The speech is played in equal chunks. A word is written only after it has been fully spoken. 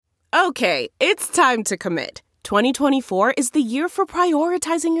Okay, it's time to commit. 2024 is the year for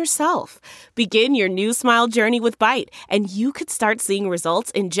prioritizing yourself. Begin your new smile journey with Byte, and you could start seeing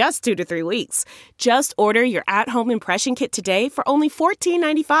results in just 2 to 3 weeks. Just order your at-home impression kit today for only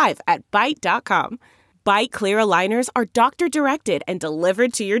 $14.95 at Byte.com. Byte Clear aligners are doctor-directed and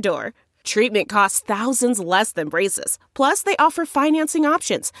delivered to your door. Treatment costs thousands less than braces. Plus, they offer financing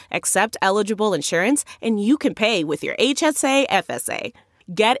options, accept eligible insurance, and you can pay with your HSA FSA.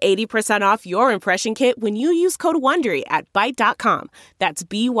 Get 80% off your impression kit when you use code WONDERY at Byte.com. That's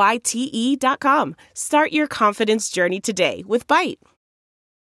BYTE.com. Start your confidence journey today with Byte.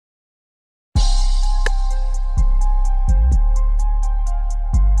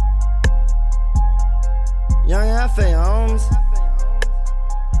 Young F.A. Holmes.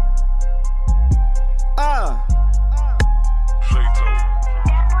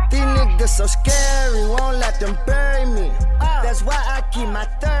 These niggas so scary, won't let them bury me. That's why I keep my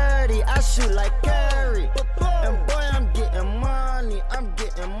 30, I shoot like Curry. And boy, I'm getting money.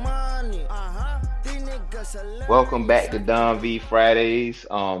 These niggas hilarious. Welcome back to Don V Fridays.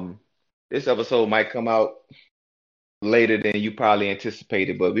 This episode might come out later than you probably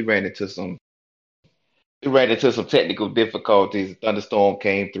anticipated, but we ran into some technical difficulties. A thunderstorm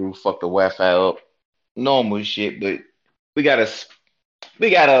came through, fucked the Wi-Fi up. Normal shit, but we gotta.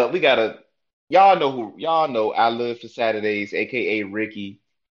 Y'all know I live for Saturdays, aka Ricky.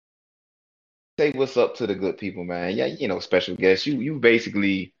 Say what's up to the good people, man. Yeah, special guest. You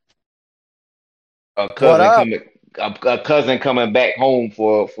basically a cousin coming back home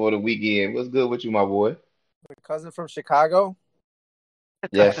for the weekend. What's good with you, my boy? My cousin from Chicago.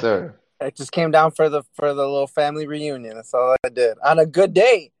 Yes, sir. I just came down for the little family reunion. That's all I did on a good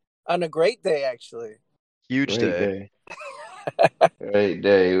day, on a great day, actually. Huge day. Great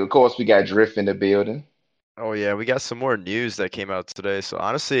day. Of course, we got Drift in the building. Oh yeah, we got some more news that came out today. So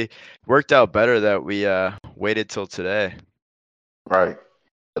honestly, worked out better that we waited till today. Right.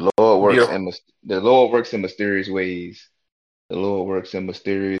 The Lord works in mysterious ways. But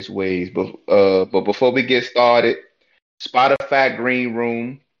before we get started, Spotify Green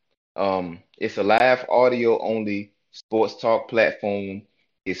Room. It's a live audio only sports talk platform.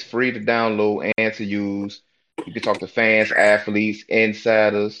 It's free to download and to use. You can talk to fans, athletes,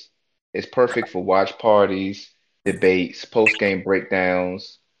 insiders. It's perfect for watch parties, debates, post-game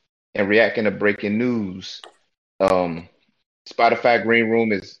breakdowns, and reacting to breaking news. Spotify Green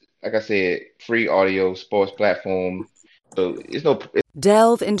Room is, like I said, free audio sports platform. So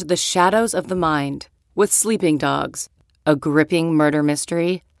Delve into the shadows of the mind with Sleeping Dogs, a gripping murder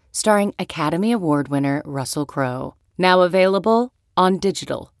mystery starring Academy Award winner Russell Crowe. Now available on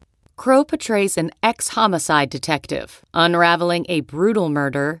digital. Crowe portrays an ex-homicide detective unraveling a brutal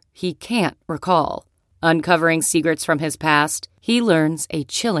murder he can't recall. Uncovering secrets from his past, he learns a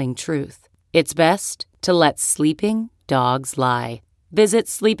chilling truth. It's best to let sleeping dogs lie. Visit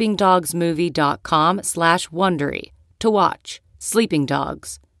sleepingdogsmovie.com/Wondery to watch Sleeping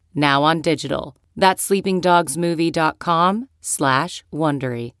Dogs, now on digital. That's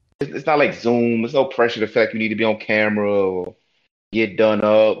sleepingdogsmovie.com/Wondery. It's not like Zoom. There's no pressure to feel like you need to be on camera or get done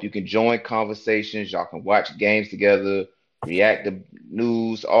up. You can join conversations. Y'all can watch games together, react to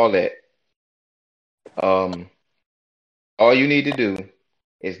news, all that. All you need to do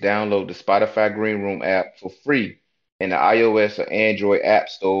is download the Spotify Green Room app for free in the iOS or Android app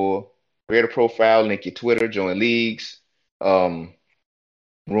store. Create a profile, link your Twitter, join leagues. Rooms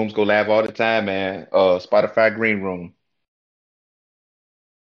go live all the time, man. Spotify Green Room.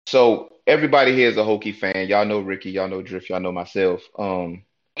 So everybody here is a Hokie fan. Y'all know Ricky, y'all know Drift, y'all know myself. But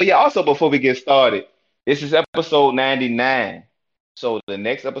yeah, also before we get started, this is episode 99. So the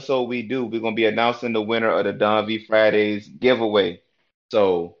next episode we're gonna be announcing the winner of the Don V Fridays giveaway.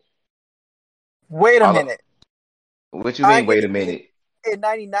 So wait a minute. What you mean? Wait a minute. In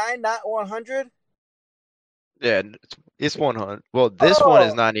 99, not 100. Yeah, it's 100. Well, this one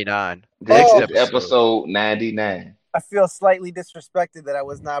is 99. This is episode 99. I feel slightly disrespected that I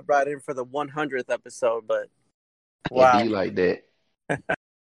was not brought in for the 100th episode, but wow. It'd be like that.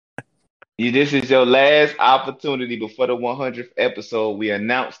 This is your last opportunity before the 100th episode. We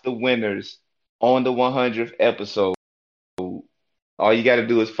announce the winners on the 100th episode. All you got to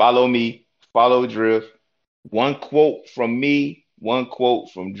do is follow me, follow Drift. One quote from me, one quote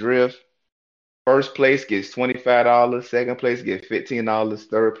from Drift. First place gets $25. Second place gets $15.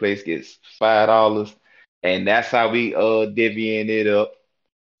 Third place gets $5. And that's how we divvying it up.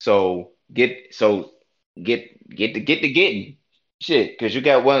 So get the getting shit, because you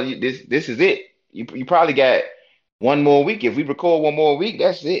got one. This is it. You probably got one more week. If we record one more week,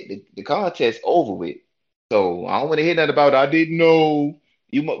 that's it. The contest over with. So I don't want to hear nothing about I didn't know.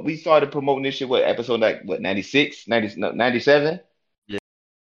 we started promoting this shit. What episode? Like what? 96, 90, no, 97, Yeah,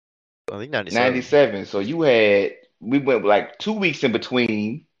 I think 97. 97. So we went like 2 weeks in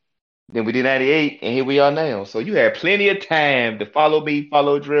between. Then we did 98, and here we are now. So you had plenty of time to follow me,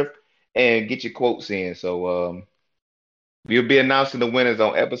 follow Drift, and get your quotes in. So we'll be announcing the winners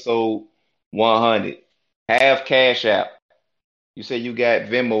on episode 100. Have Cash App. You say you got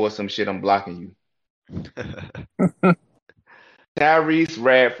Venmo or some shit, I'm blocking you. Tyrese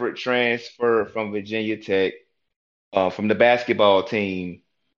Radford transferred from Virginia Tech, from the basketball team,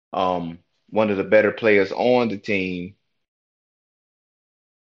 one of the better players on the team.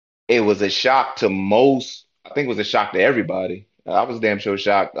 It was a shock to most. I think it was a shock to everybody. I was damn sure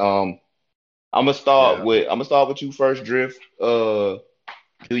shocked. Yeah. I'm gonna start with you first, Drift.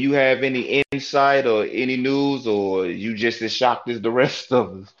 Do you have any insight or any news, or you just as shocked as the rest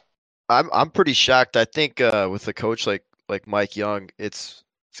of us? I'm pretty shocked. I think with a coach like Mike Young, it's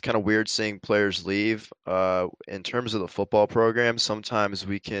kind of weird seeing players leave. In terms of the football program, sometimes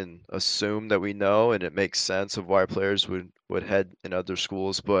we can assume that we know, and it makes sense of why players would head in other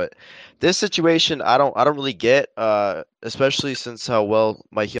schools. But this situation, I don't really get, especially since how well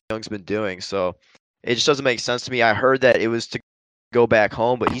Mike Young's been doing. So it just doesn't make sense to me. I heard that it was to go back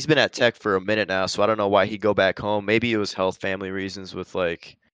home, but he's been at Tech for a minute now, so I don't know why he'd go back home. Maybe it was health, family reasons with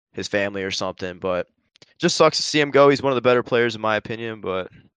like his family or something, but just sucks to see him go. He's one of the better players in my opinion, but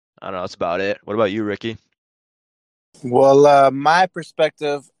I don't know. That's about it. What about you, Ricky? Well, my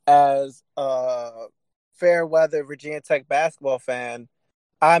perspective as a fair weather Virginia Tech basketball fan,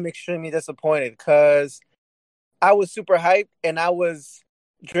 I'm extremely disappointed because I was super hyped and I was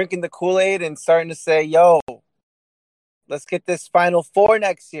drinking the Kool-Aid and starting to say, "Yo, let's get this Final Four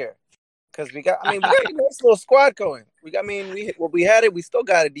next year." Because we got a nice little squad going. We had it. We still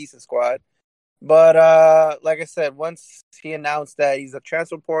got a decent squad. But like I said, once he announced that he's a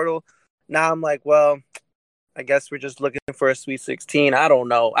transfer portal, now I'm like, well, I guess we're just looking for a Sweet 16. I don't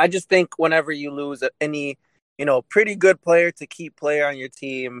know. I just think whenever you lose any, pretty good player to keep player on your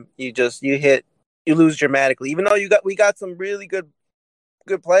team, you lose dramatically. Even though we got some really good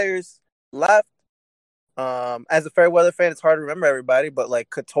players left. As a Fairweather fan, it's hard to remember everybody, but like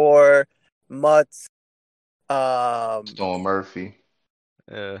Couture, Mutz, Storm Murphy.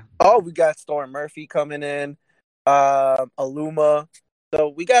 Yeah. Oh, we got Storm Murphy coming in, Aluma. So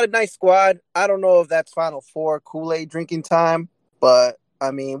we got a nice squad. I don't know if that's Final Four Kool-Aid drinking time, but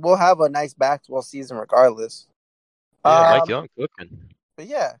I mean, we'll have a nice basketball season regardless. Yeah, Mike Young cooking. But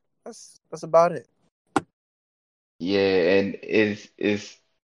yeah, that's about it. Yeah, and is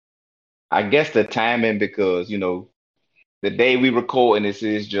I guess the timing, because the day we recording this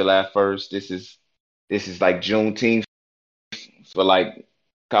is July 1st. This is like Juneteenth for like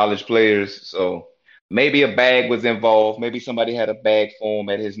college players. So maybe a bag was involved. Maybe somebody had a bag for him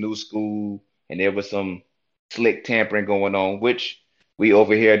at his new school, and there was some slick tampering going on, which we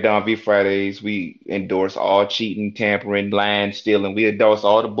over here at Don V Fridays, we endorse all cheating, tampering, lying, stealing. We endorse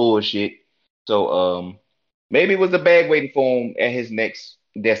all the bullshit. So maybe it was a bag waiting for him at his next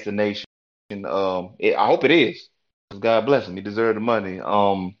destination. I hope it is. God bless him. He deserved the money.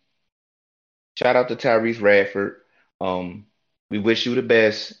 Shout out to Tyrese Radford. We wish you the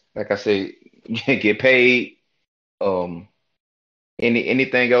best. Like I said, get paid. Um,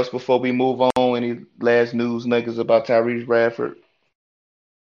 anything else before we move on? Any last news nuggets about Tyrese Radford?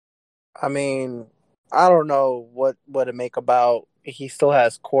 I mean, I don't know what to make about. He still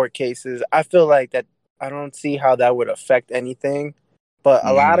has court cases. I feel like that. I don't see how that would affect anything. But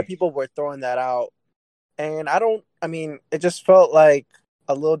a lot of people were throwing that out. And it just felt like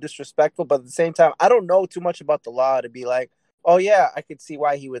a little disrespectful. But at the same time, I don't know too much about the law to be like, oh, yeah, I could see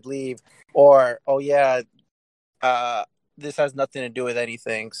why he would leave. Or, oh, yeah, this has nothing to do with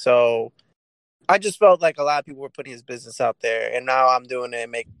anything. So I just felt like a lot of people were putting his business out there. And now I'm doing it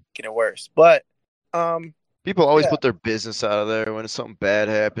and making it worse. But people always put their business out of there when something bad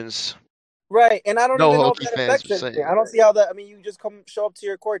happens. Right, and I don't even know if Hokie that fans affects anything. I don't see how that. I mean, you just show up to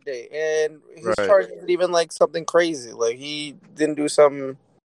your court date, and his charge isn't even like something crazy. Like he didn't do something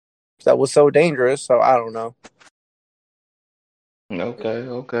that was so dangerous. So I don't know.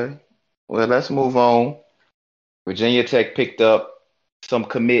 Okay. Well, let's move on. Virginia Tech picked up some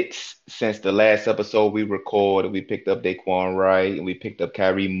commits since the last episode we recorded. We picked up Daquan Wright and we picked up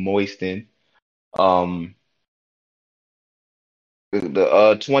Kyrie Moisten.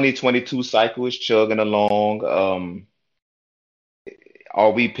 The 2022 cycle is chugging along.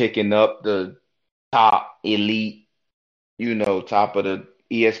 Are we picking up the top elite, top of the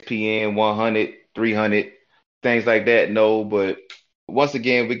ESPN 100, 300, things like that? No, but once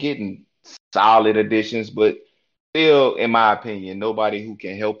again, we're getting solid additions. But still, in my opinion, nobody who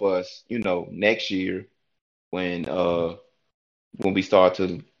can help us, next year when we start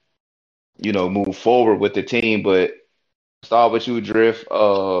to, move forward with the team. But start with you, Drift.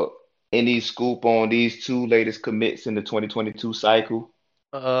 Any scoop on these two latest commits in the 2022 cycle?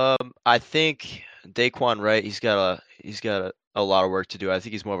 I think Daquan Wright, he's got a lot of work to do. I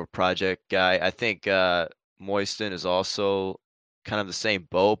think he's more of a project guy. I think Moiston is also kind of the same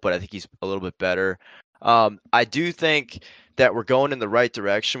boat, but I think he's a little bit better. I do think that we're going in the right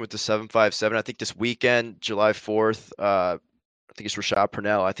direction with the 757. I think this weekend, July 4th, I think it's Rashad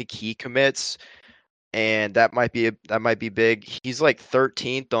Purnell. I think he commits, and that might be big. He's like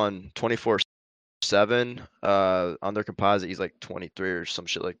 13th on 24/7 on their composite. He's like 23 or some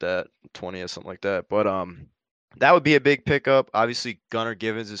shit like that, 20 or something like that. But that would be a big pickup. Obviously, Gunnar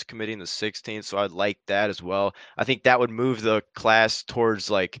Givens is committing the 16th, so I'd like that as well. I think that would move the class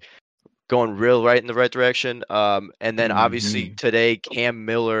towards like going real right in the right direction. And then obviously today, Cam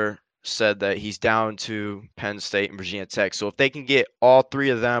Miller said that he's down to Penn State and Virginia Tech. So if they can get all three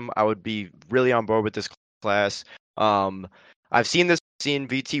of them, I would be really on board with this class. I've seen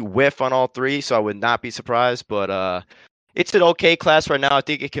VT whiff on all three, so I would not be surprised. But it's an okay class right now. I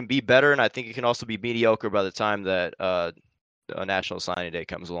think it can be better, and I think it can also be mediocre by the time that a National Signing Day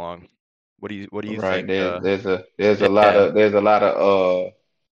comes along. What do you Right. think? There's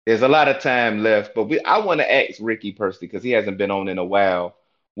a lot of time left, but I want to ask Ricky personally because he hasn't been on in a while.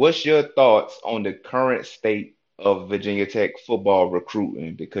 What's your thoughts on the current state of Virginia Tech football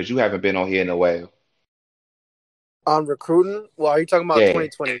recruiting? Because you haven't been on here in a while. On recruiting? Well, are you talking about Yeah.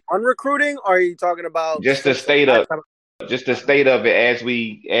 2021 recruiting, or are you talking about Just the state of it as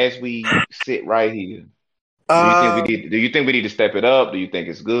we sit right here. Do you think we need to step it up? Do you think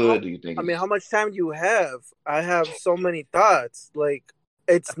it's good? Do you think how much time do you have? I have so many thoughts. Like,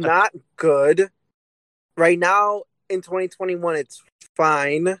 it's not good. Right now, in 2021, it's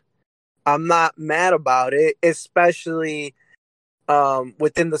fine. I'm not mad about it, especially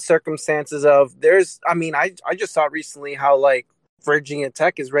within the circumstances of I just saw recently how, like, Virginia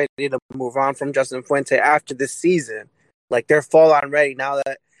Tech is ready to move on from Justin Fuente after this season. Like, they're full on ready now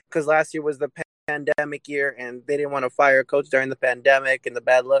that, because last year was the pandemic year and they didn't want to fire a coach during the pandemic and the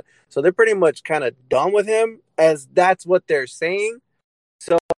bad luck. So they're pretty much kind of done with him, as that's what they're saying.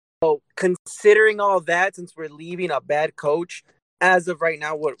 So considering all that, since we're leaving a bad coach, as of right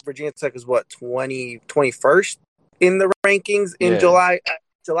now, what Virginia Tech is 21st in the rankings in July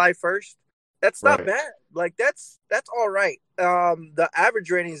 1st. That's not bad. Like, that's all right. The average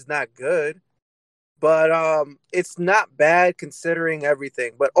rating is not good, but it's not bad considering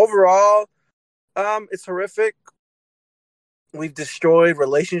everything. But overall, it's horrific. We've destroyed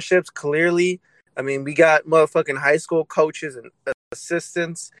relationships, clearly. I mean, we got motherfucking high school coaches and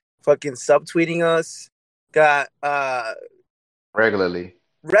assistants fucking subtweeting us. Got regularly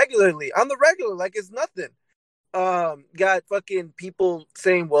on the regular, like it's nothing. Got fucking people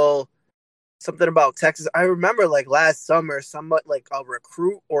saying, well, something about Texas. I remember, like, last summer, somewhat like a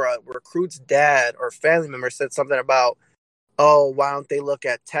recruit's dad or family member said something about, oh, why don't they look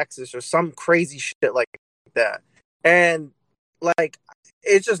at Texas or some crazy shit like that. And, like,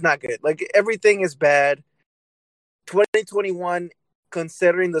 it's just not good. Like, everything is bad. 2021,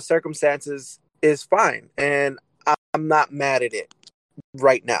 considering the circumstances, is fine. And I'm not mad at it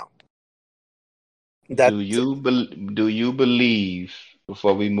right now. Do you believe,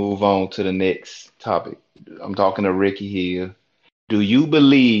 before we move on to the next topic, I'm talking to Ricky here, do you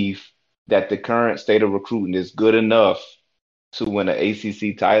believe that the current state of recruiting is good enough to win an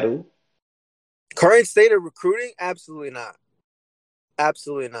ACC title? Current state of recruiting? Absolutely not.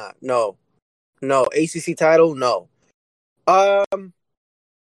 Absolutely not. No. ACC title? No.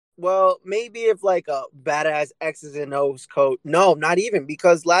 Well, maybe if, like, a badass X's and O's coach. No, not even,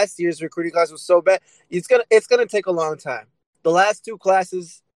 because last year's recruiting class was so bad. It's gonna take a long time. The last two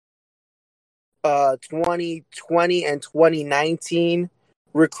classes, 2020 and 2019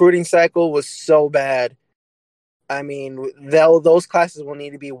 recruiting cycle was so bad. I mean, those classes will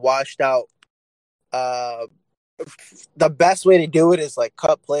need to be washed out. The best way to do it is, like,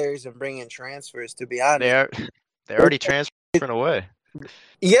 cut players and bring in transfers, to be honest. They're already transferring away.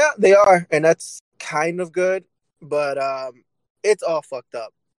 Yeah, they are, and that's kind of good, but it's all fucked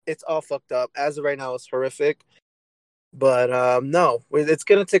up. It's all fucked up. As of right now, it's horrific. But no, it's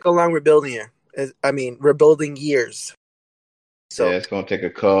going to take a long rebuilding year. Rebuilding years. So yeah, it's going to take a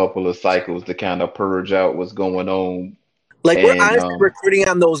couple of cycles to kind of purge out what's going on. Like, we're honestly recruiting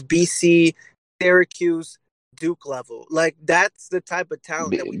on those BC, Syracuse, Duke level. Like, that's the type of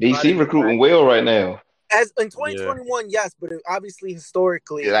talent that we BC recruiting well right now. As in 2021, yes, but obviously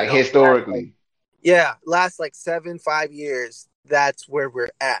historically. Historically. Yeah, last like 5 years, that's where we're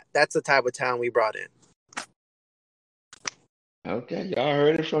at. That's the type of town we brought in. Okay, y'all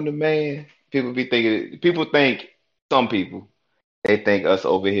heard it from the man. Some people, they think us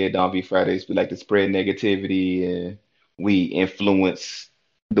over here, Don't Be Fridays, we like to spread negativity and we influence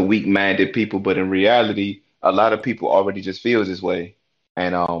the weak-minded people. But in reality, a lot of people already just feels this way.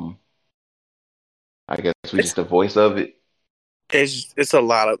 And I guess we It's just the voice of it. it's a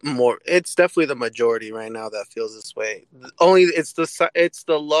lot of more. It's definitely the majority right now that feels this way. Only it's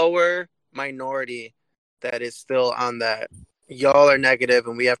the lower minority that is still on that. Y'all are negative,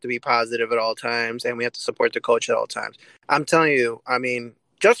 and we have to be positive at all times, and we have to support the coach at all times. I'm telling you. I mean,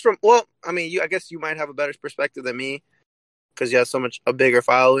 I guess you might have a better perspective than me because you have a bigger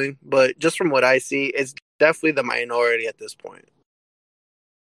following. But just from what I see, it's definitely the minority at this point.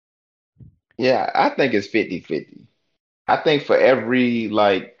 Yeah, I think it's 50-50. I think for every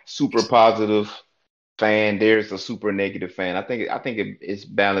like super positive fan, there's a super negative fan. It's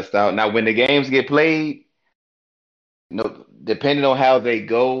balanced out. Now, when the games get played, depending on how they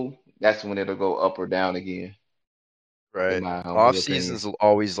go, that's when it'll go up or down again, in Right. my Off humble opinion. seasons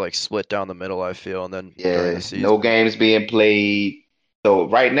always like split down the middle, I feel, and then during the Yeah, no season. games being played. So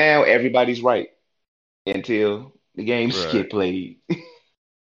right now, everybody's right until the games Right. get played.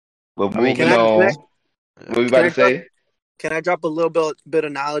 But I mean, Can moving I can I on, yeah. what we can about I to drop say? can I drop a little bit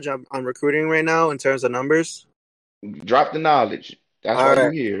of knowledge on recruiting right now in terms of numbers? Drop the knowledge. That's All why you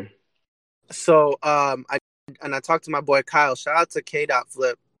right. here. So I talked to my boy Kyle. Shout out to K. Dot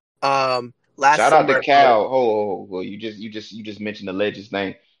Flip. Last Shout out to summer about Cal. Hold. Well, you just mentioned the legend's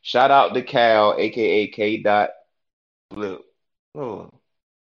name. Shout out to Cal, aka K. Dot Flip. Oh,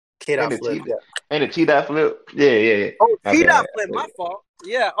 K. ain't Dot the Flip. T Yeah. ain't the T. Dot Flip? Yeah. Oh, My T. Dot bad. Flip. My fault.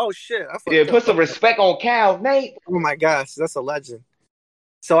 Yeah. Oh shit. I Yeah, fucked up. put some respect on Cal's name. Oh my gosh, that's a legend.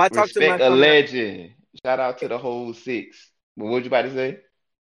 So I talked to my Respect a summer. legend. Shout out to the whole six. But what you about to say?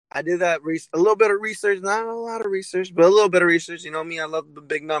 I did a little bit of research, not a lot of research, but a little bit of research. You know me, I love the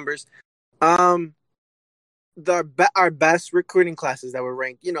big numbers. Um, our best recruiting classes that were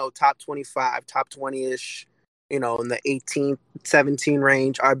ranked, top 25, top 20-ish, in the 18, 17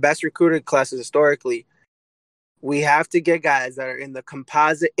 range. Our best recruited classes historically, we have to get guys that are in the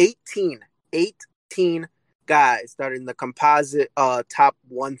composite 18 guys that are in the composite top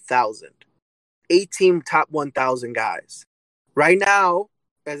 1,000. 18 top 1,000 guys. Right now,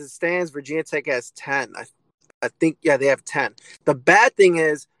 as it stands, Virginia Tech has 10. I think, yeah, they have 10. The bad thing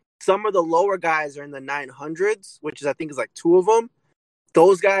is some of the lower guys are in the 900s, which is, I think, is like 2 of them.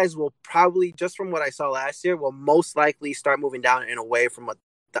 Those guys will probably, just from what I saw last year, will most likely start moving down and away from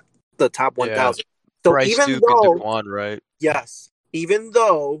the top Yeah. 1,000. So Bryce even Duke and though, Daquan, right? yes, even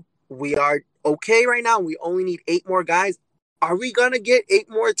though we are okay right now, we only need 8 more guys. Are we going to get 8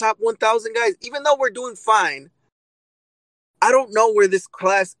 more top 1,000 guys? Even though we're doing fine, I don't know where this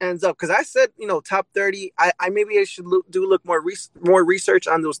class ends up because I said, top 30. I maybe I should look more research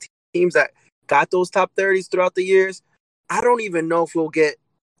on those teams that got those top 30s throughout the years. I don't even know if we'll get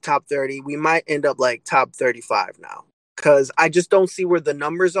top 30. We might end up like top 35 now because I just don't see where the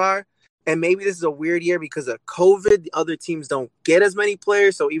numbers are. And maybe this is a weird year because of COVID. The other teams don't get as many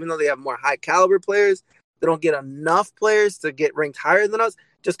players. So even though they have more high caliber players, they don't get enough players to get ranked higher than us,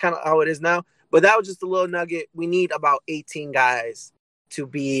 just kind of how it is now. But that was just a little nugget. We need about 18 guys to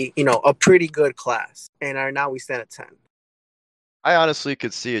be, a pretty good class. And now we stand at 10. I honestly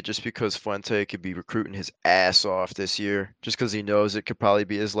could see it just because Fuente could be recruiting his ass off this year, just because he knows it could probably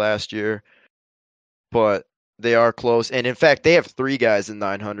be his last year. But they are close. And in fact, they have 3 guys in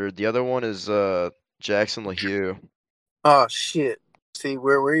 900. The other one is Jackson LaHue. Oh, shit. See,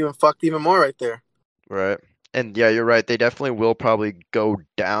 we're even fucked even more right there. Right. And yeah, you're right. They definitely will probably go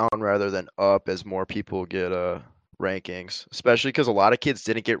down rather than up as more people get rankings, especially because a lot of kids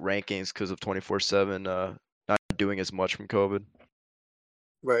didn't get rankings because of 24/7 not doing as much from COVID.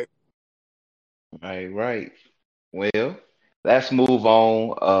 Right. Right. Well, let's move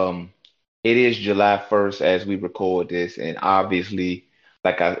on. It is July 1st as we record this, and obviously,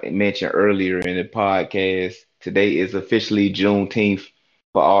 like I mentioned earlier in the podcast, today is officially Juneteenth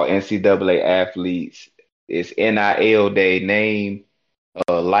for all NCAA athletes. It's NIL Day. Name,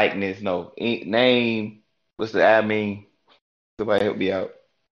 likeness, no, name. What's the I mean? Somebody help me out.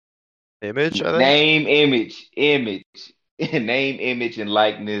 Image, I think. Name, image, name, image, and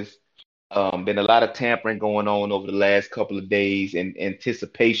likeness. Been a lot of tampering going on over the last couple of days in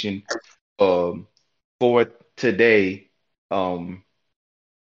anticipation for today. Um,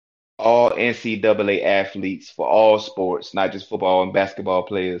 all NCAA athletes for all sports, not just football and basketball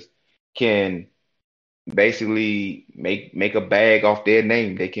players, can basically make a bag off their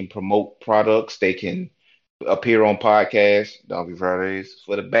name. They can promote products. They can appear on podcasts, Donkey Fridays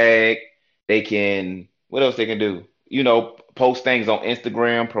for the bag. They can what else they can do? Post things on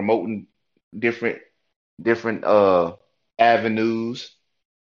Instagram promoting different different avenues.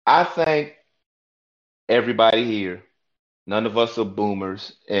 I think everybody here, none of us are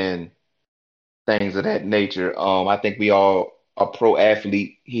boomers and things of that nature. I think we all are pro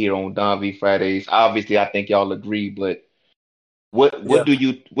athlete here on Don V Fridays. Obviously, I think y'all agree, but what Yeah. do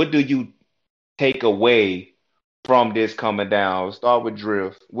you take away from this coming down? Let's start with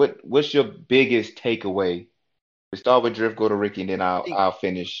Drift. What's your biggest takeaway? Let's start with Drift, go to Ricky, and then I'll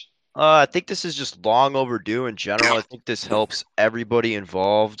finish. I think this is just long overdue in general. I think this helps everybody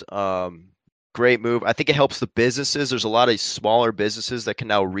involved. Great move. I think it helps the businesses. There's a lot of smaller businesses that can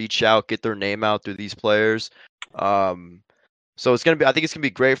now reach out, get their name out through these players. So I think it's gonna be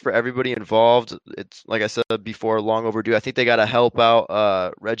great for everybody involved. It's like I said before, long overdue. I think they gotta help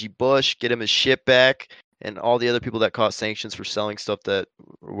out Reggie Bush, get him his shit back, and all the other people that caught sanctions for selling stuff that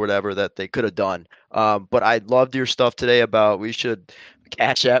or whatever that they could have done. But I loved your stuff today about we should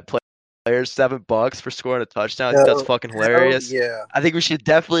cash at players $7 for scoring a touchdown. I think that's fucking hilarious. Yeah. I think we should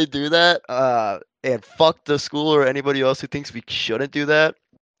definitely do that. And fuck the school or anybody else who thinks we shouldn't do that.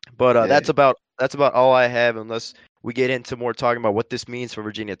 But Yeah. that's about all I have, unless we get into more talking about what this means for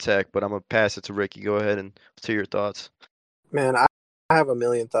Virginia Tech. But I'm gonna pass it to Ricky. Go ahead and say your thoughts. Man, I have a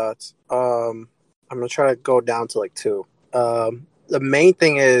million thoughts. I'm gonna try to go down to like two. The main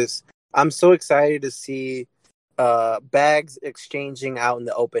thing is I'm so excited to see bags exchanging out in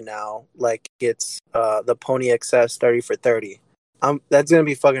the open now. Like it's the Pony XS 30 for 30. That's gonna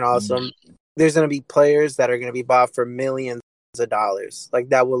be fucking awesome. There's gonna be players that are gonna be bought for millions of dollars. Like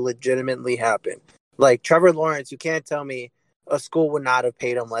that will legitimately happen. Like Trevor Lawrence, you can't tell me a school would not have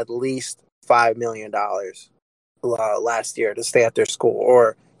paid him at least $5 million last year to stay at their school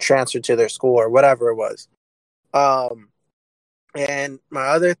or transfer to their school or whatever it was. And my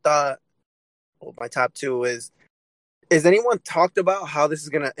other thought, well, my top two is anyone talked about how this is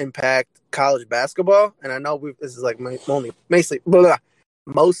going to impact college basketball? And I know this is like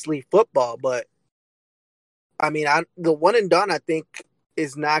mostly football, but I mean, the one and done I think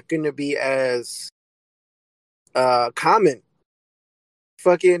is not going to be as common.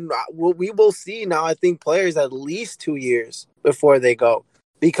 Fucking, we will see now. I think players at least 2 years before they go,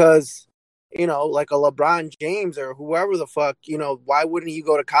 because like a LeBron James or whoever the fuck, why wouldn't you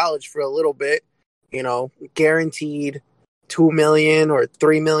go to college for a little bit? Guaranteed 2 million or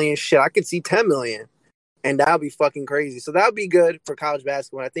 3 million. Shit, I could see 10 million, and that would be fucking crazy. So that would be good for college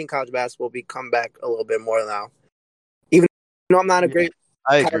basketball. I think college basketball will come back a little bit more now. Even though I'm not a great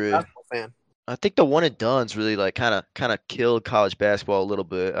I college agree. basketball fan. I think the one and done's really like kind of killed college basketball a little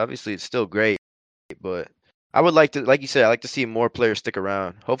bit. Obviously, it's still great, but I would like to, like you said, I like to see more players stick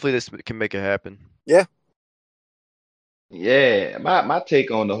around. Hopefully, this can make it happen. Yeah. Yeah, my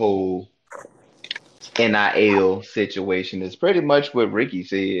take on the whole NIL situation is pretty much what Ricky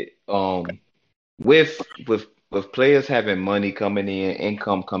said. With with players having money coming in,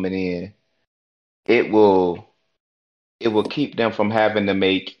 income coming in, it will keep them from having to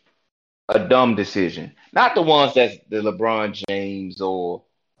make a dumb decision. Not the ones that's the LeBron James or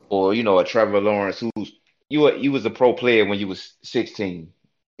a Trevor Lawrence who's you was a pro player when you was 16.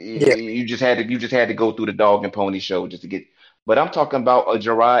 Yeah. You just had to go through the dog and pony show just to get. But I'm talking about a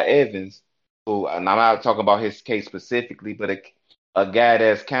Gerard Evans, who and I'm not talking about his case specifically, but a guy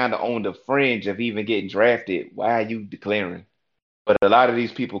that's kind of on the fringe of even getting drafted. Why are you declaring? But a lot of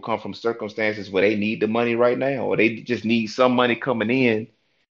these people come from circumstances where they need the money right now, or they just need some money coming in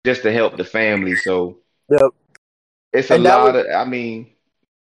just to help the family. So Yep. it's a And that lot was of. I mean,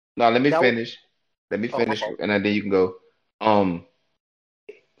 no, let me that was. finish. Let me Oh, my finish, fault. and then you can go. Um,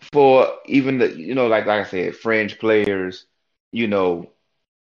 for even like I said, fringe players, you know,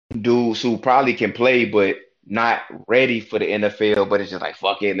 dudes who probably can play but not ready for the NFL, but it's just like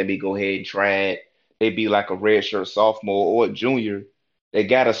fuck it, let me go ahead and try it. They be like a redshirt sophomore or a junior. They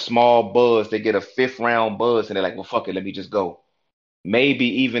got a small buzz. They get a fifth round buzz, and they're like, well, fuck it, let me just go.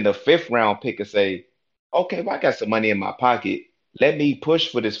 Maybe even the fifth round pick and say, okay, well, I got some money in my pocket. Let me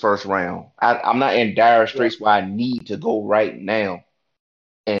push for this first round. I'm not in dire Yeah. straits where I need to go right now.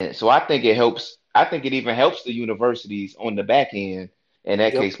 And so I think it helps. I think it even helps the universities on the back end in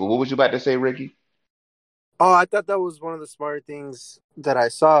that Yep. case. But what was you about to say, Ricky? Oh, I thought that was one of the smarter things that I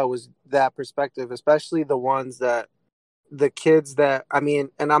saw was that perspective, especially the kids that, I mean,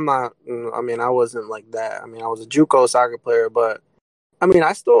 and I wasn't like that. I mean, I was a JUCO soccer player, but I mean,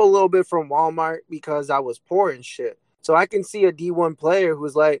 I stole a little bit from Walmart because I was poor and shit. So I can see a D1 player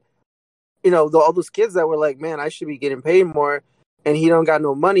who's like, all those kids that were like, man, I should be getting paid more, and he don't got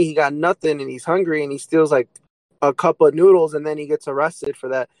no money, he got nothing, and he's hungry, and he steals like a cup of noodles, and then he gets arrested for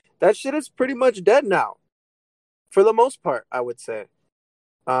that. That shit is pretty much dead now, for the most part, I would say.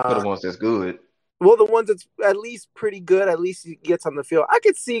 For the ones that's good. Well, the ones that's at least pretty good, at least he gets on the field. I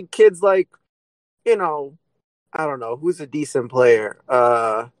could see kids like, I don't know, who's a decent player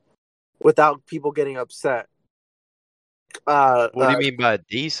without people getting upset. What do you mean by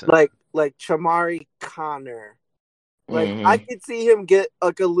decent? Like Chamari Connor. Like, I could see him get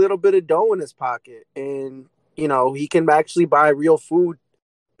like a little bit of dough in his pocket, and he can actually buy real food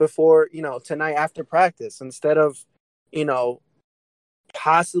before tonight after practice, instead of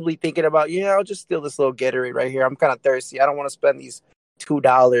possibly thinking about I'll just steal this little Gatorade right here. I'm kind of thirsty. I don't want to spend these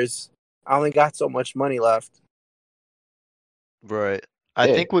 $2. I only got so much money left. Right. I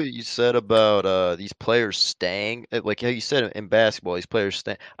think what you said about these players staying, like how you said in basketball, these players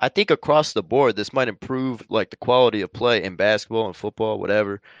staying. I think across the board, this might improve like the quality of play in basketball and football,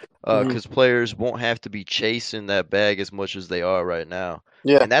 whatever, because players won't have to be chasing that bag as much as they are right now.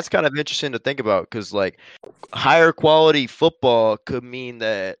 Yeah, and that's kind of interesting to think about, because like higher quality football could mean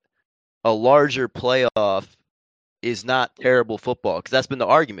that a larger playoff is not terrible football, because that's been the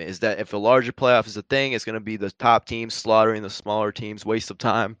argument, is that if a larger playoff is a thing, it's going to be the top teams slaughtering the smaller teams, waste of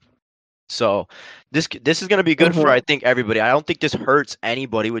time. So this is going to be good for, I think, everybody. I don't think this hurts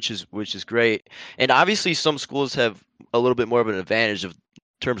anybody, which is great. And obviously some schools have a little bit more of an advantage in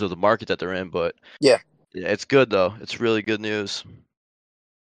terms of the market that they're in, but yeah, it's good though. It's really good news.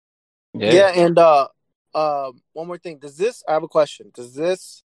 Yeah, and one more thing. I have a question. Does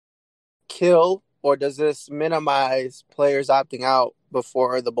this kill or does this minimize players opting out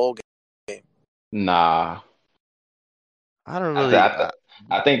before the bowl game? Nah. I don't really.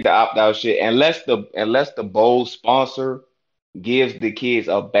 I think the opt-out shit, unless the bowl sponsor gives the kids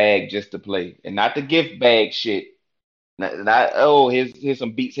a bag just to play, and not the gift bag shit. Not here's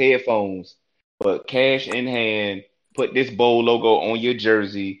some Beats headphones, but cash in hand. Put this bowl logo on your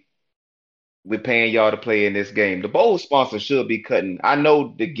jersey. We're paying y'all to play in this game. The bowl sponsor should be cutting. I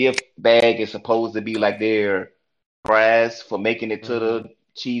know the gift bag is supposed to be like their prize for making it to the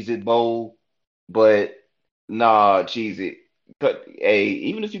Cheez-It Bowl, but nah, Cheez-It.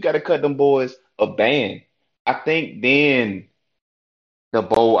 Even if you got to cut them boys a band, I think then the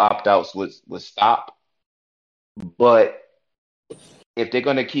bowl opt-outs would stop. But if they're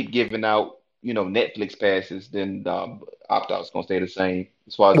gonna keep giving out, Netflix passes, then opt-outs gonna stay the same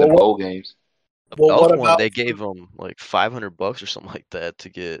as far as the bowl games. The Belk one, they gave them like $500 or something like that to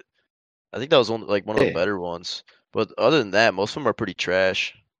get. I think that was one of the better ones. But other than that, most of them are pretty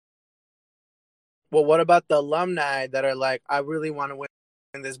trash. Well, what about the alumni that are like, I really want to win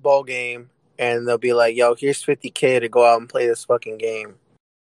this bowl game, and they'll be like, yo, here's $50K to go out and play this fucking game.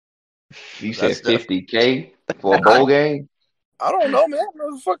 You said $50K for a bowl game? I don't know, man.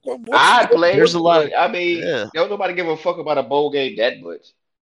 I play. There's a lot. Don't nobody give a fuck about a bowl game that much.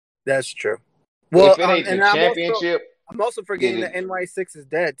 That's true. Well, if it ain't the championship, I'm also forgetting that NY6 is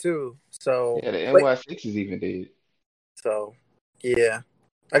dead too. So yeah, the NY6 is even dead. So yeah,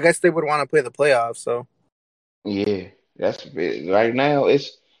 I guess they would want to play the playoffs. So yeah, that's right now.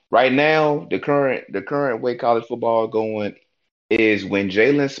 The current way college football is going is when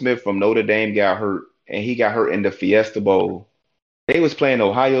Jalen Smith from Notre Dame got hurt, and he got hurt in the Fiesta Bowl. They was playing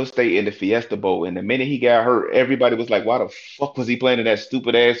Ohio State in the Fiesta Bowl, and the minute he got hurt, everybody was like, "Why the fuck was he playing in that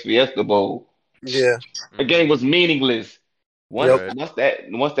stupid ass Fiesta Bowl?" Yeah, the game was meaningless. Once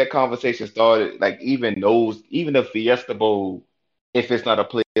that conversation started, like even the Fiesta Bowl, if it's not a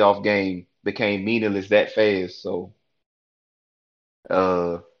playoff game, became meaningless that fast. So,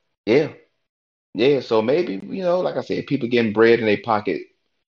 yeah. So maybe like I said, people getting bread in their pocket.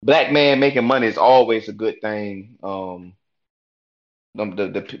 Black man making money is always a good thing.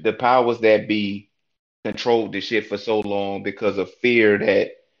 The powers that be controlled the shit for so long because of fear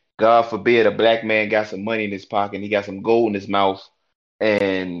that, God forbid, a black man got some money in his pocket and he got some gold in his mouth,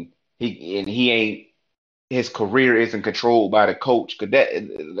 and his career isn't controlled by the coach. Cause that,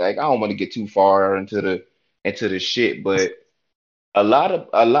 like, I don't want to get too far into the shit, but a lot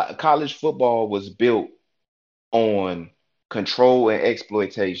college football was built on control and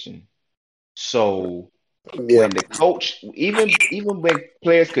exploitation. So when the coach, even when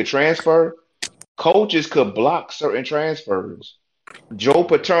players could transfer, coaches could block certain transfers. Joe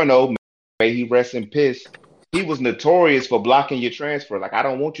Paterno, may he rest in peace, he was notorious for blocking your transfer. Like, I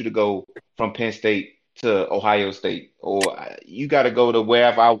don't want you to go from Penn State to Ohio State, or you got to go to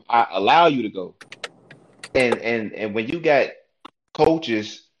wherever I allow you to go. And when you got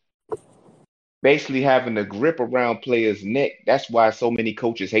coaches basically having a grip around players' neck. That's why so many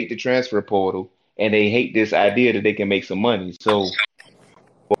coaches hate the transfer portal and they hate this idea that they can make some money. So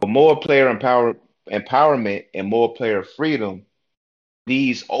for more empowerment and more player freedom,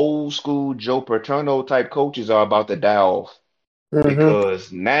 these old school Joe Paterno type coaches are about to die off Mm-hmm.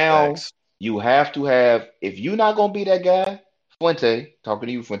 because now Thanks. you have to have, if you're not gonna be that guy, Fuente, talking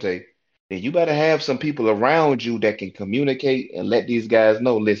to you, Fuente, then you better have some people around you that can communicate and let these guys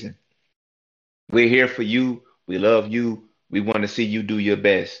know, listen, we're here for you. We love you. We want to see you do your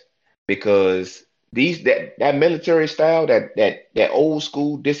best because that military style, that old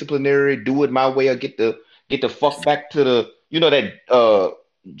school disciplinary, do it my way or get the fuck back to the that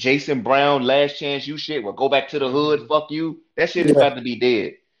Jason Brown last chance you shit. Well, go back to the hood. Fuck you. That shit is Yeah. about to be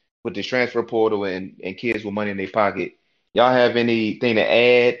dead with the transfer portal and kids with money in their pocket. Y'all have anything to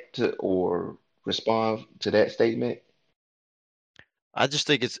add to or respond to that statement? I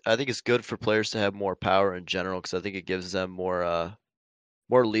think it's good for players to have more power in general because I think it gives them more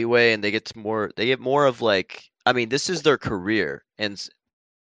leeway and they get more of like I mean this is their career and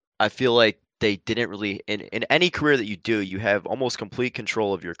I feel like they didn't really in any career that you do you have almost complete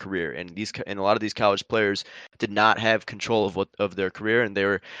control of your career and a lot of these college players did not have control of their career and they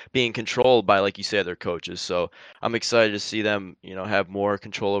were being controlled by like you said their coaches so I'm excited to see them have more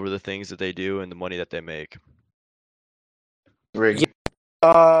control over the things that they do and the money that they make. Ricky?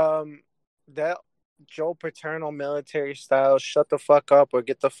 That Joe Paterno military style, shut the fuck up or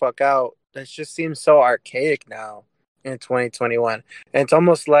get the fuck out. That just seems so archaic now in 2021. And it's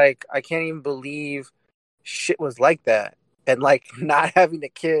almost like I can't even believe shit was like that. And like not having a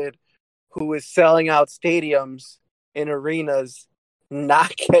kid who is selling out stadiums in arenas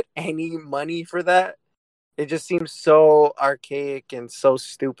not get any money for that. It just seems so archaic and so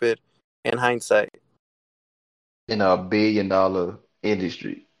stupid in hindsight. In a billion-dollar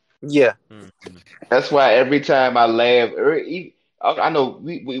industry. Yeah. Mhm. That's why every time I laugh, I know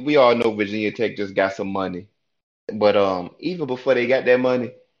we all know Virginia Tech just got some money, but even before they got that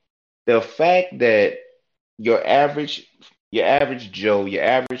money, the fact that your average your average Joe, your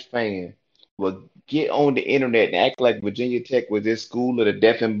average fan will get on the internet and act like Virginia Tech was this school of the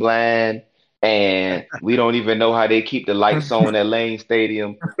deaf and blind, and we don't even know how they keep the lights on at Lane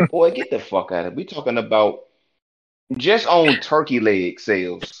Stadium. Boy, get the fuck out of it. We talking about just on turkey leg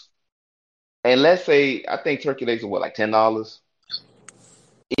sales. And let's say I think turkey legs are what, like $10?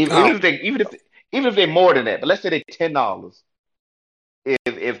 Even, Oh, even if they even if they're more than that, but let's say they're $10.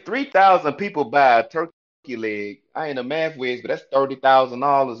 If 3,000 people buy a turkey leg, I ain't a math whiz, but that's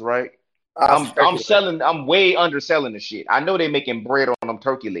 $30,000, right? off turkey leg. I'm way underselling the shit. I know they making bread on them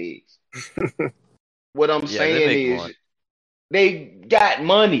turkey legs. What I'm Yeah, they saying make is one. they got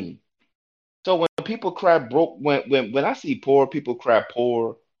money. So when people cry broke, when I see poor people cry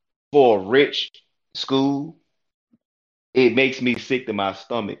poor for a rich school, it makes me sick to my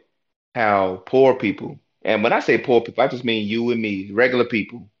stomach how poor people, and when I say poor people, I just mean you and me, regular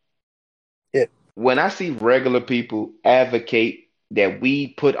people. Yeah. When I see regular people advocate that we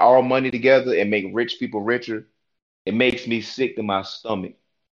put our money together and make rich people richer, it makes me sick to my stomach.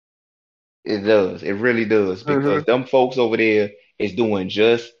 It does. It really does. Hmm. Because them folks over there is doing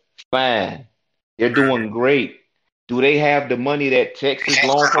just fine. They're doing great. Do they have the money that Texas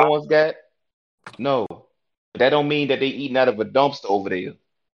Longhorns got? No. But that don't mean that they eating out of a dumpster over there.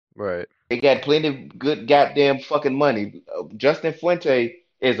 Right. They got plenty of good goddamn fucking money. Justin Fuente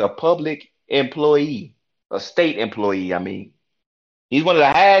is a public employee, a state employee, I mean. He's one of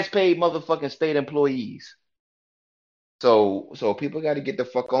the highest paid motherfucking state employees. So people got to get the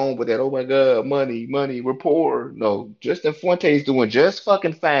fuck on with that. Oh my God, money, money, we're poor. No, Justin Fuente's doing just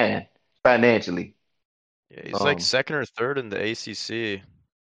fucking fine financially. Yeah, he's like Um, second or third in the ACC,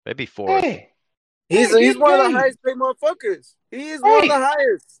 maybe fourth. hey, He's hey, he's get one of the paid. highest paid motherfuckers. He is one of the Hey,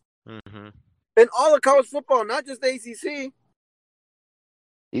 highest Hmm. in all of college football, not just the ACC.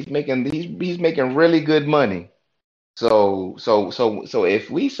 he's making really good money. So if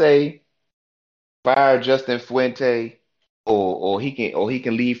we say fire Justin Fuente, or he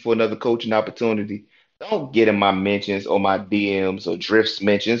can leave for another coaching opportunity. Don't get in my mentions or my DMs or Drift's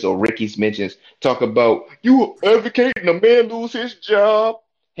mentions or Ricky's mentions. Talk about you advocating a man lose his job.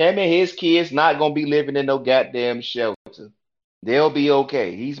 Him and his kids not gonna be living in no goddamn shelter. They'll be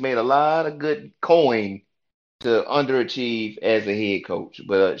okay. He's made a lot of good coin to underachieve as a head coach.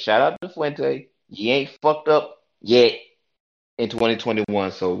 But shout out to Fuente. He ain't fucked up yet in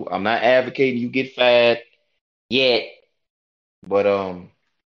 2021. So I'm not advocating you get fired yet. But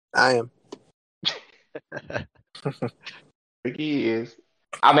I am. Ricky is.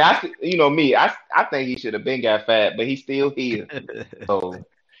 I mean, you know me. I think he should have been got fired, but he's still here. So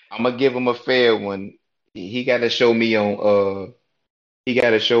I'm gonna give him a fair one. He got to show me on. He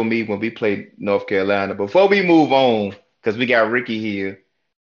got to show me when we play North Carolina. Before we move on, because we got Ricky here.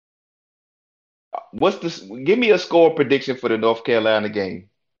 What's this? Give me a score prediction for the North Carolina game.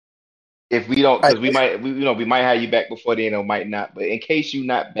 If we don't, I because we might have you back before then or might not. But in case you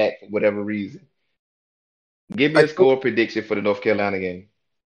not back for whatever reason, give me I a think score prediction for the North Carolina game.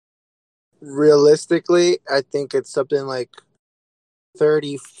 realistically, I think it's something like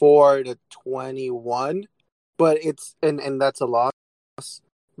 34-21, but and that's a loss.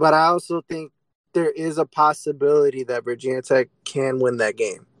 But I also think there is a possibility that Virginia Tech can win that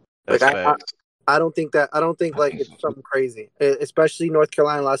game. Like That's facts. I don't think I like think it's so too. something crazy. Especially North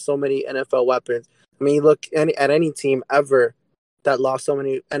Carolina lost so many NFL weapons. I mean, look at any team ever that lost so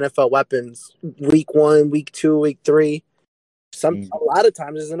many NFL weapons. Week 1, week 2, week 3. Mm. A lot of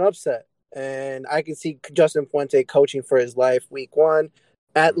times is an upset. And I can see Justin Fuente coaching for his life. Week 1,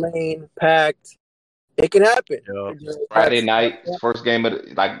 at lane, packed. It can happen. Yep. Friday night, first game of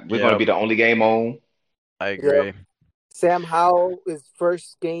like we're gonna Yep. be the only game on. I agree. Sam Howell, his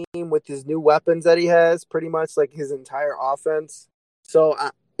first game with his new weapons that he has, pretty much like his entire offense. So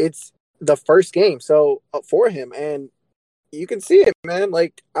it's the first game, so for him, and you can see it, man.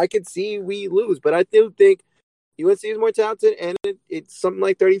 Like I could see we lose, but I do think UNC is more talented, and it's something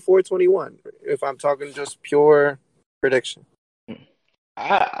like 34-21. If I'm talking just pure prediction.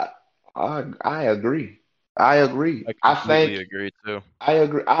 I I agree. I agree. I I completely think agree too. I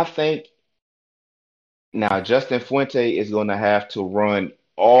agree. I think now Justin Fuente is gonna have to run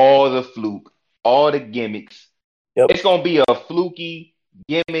all the fluke, all the gimmicks. Yep. It's gonna be a fluky,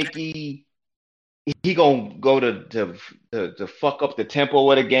 gimmicky. He gonna go to fuck up the tempo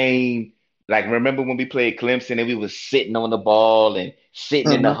of the game. Like remember when we played Clemson and we was sitting on the ball and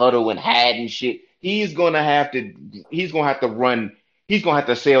sitting in the Mm-hmm. huddle and hiding shit. He's gonna have to run. He's gonna have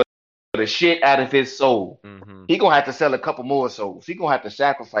to sell the shit out of his soul. Hmm. He gonna have to sell a couple more souls. He gonna have to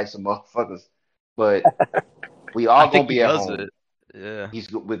sacrifice some motherfuckers. But we I all gonna think he be at does home. it. Yeah.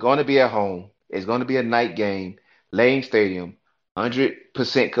 We're gonna be at home. It's gonna be a night game. Lane Stadium,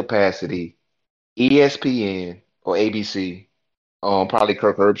 100% capacity. ESPN or ABC. Probably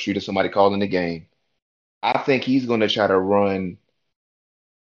Kirk Herbstreit or somebody calling the game. I think he's gonna try to run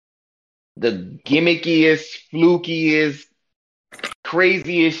the gimmickiest, flukiest,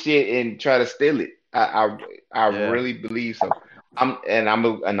 craziest shit and try to steal it. I Yeah. really believe so. I'm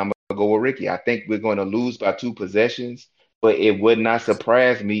gonna go with Ricky. I think we're gonna lose by 2 possessions, but it would not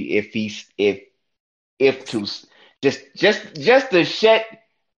surprise me if to just to shut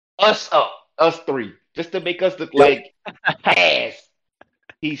us up, us three, just to make us look Yep. like ass.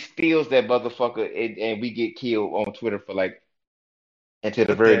 He steals that motherfucker and we get killed on Twitter for like until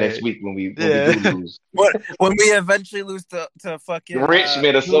the very next Okay. week when we Yeah. do lose. When we eventually lose to fucking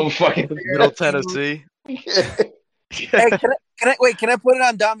Richmond or some fucking Middle Tennessee. Hey, can I put it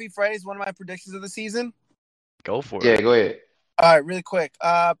on Don B. Fridays, one of my predictions of the season? Go for Yeah, it. go ahead. All right, really quick.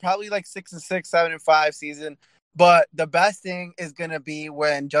 Probably like 6-6, 7-5 season. But the best thing is gonna be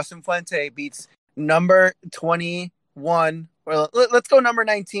when Justin Fuente beats number 21, or let's go number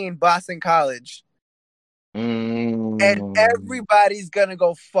 19, Boston College, and Mm. everybody's gonna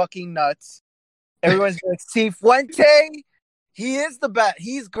go fucking nuts. Everyone's gonna see Fuente. He is the best.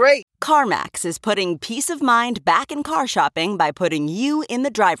 He's great. CarMax is putting peace of mind back in car shopping by putting you in the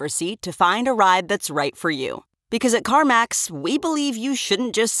driver's seat to find a ride that's right for you. Because at CarMax, we believe you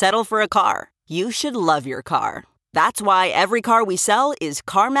shouldn't just settle for a car. You should love your car. That's why every car we sell is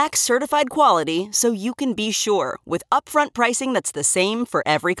CarMax certified quality, so you can be sure with upfront pricing that's the same for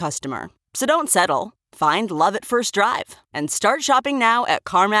every customer. So don't settle. Find love at first drive and start shopping now at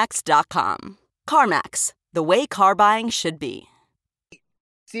CarMax.com. CarMax, the way car buying should be.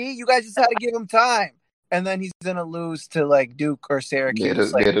 See, you guys just had to give him time, and then he's gonna lose to like Duke or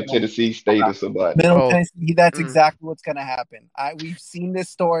Syracuse. Tennessee State or somebody. Middle Oh. Tennessee. That's Mm. exactly what's gonna happen. We've seen this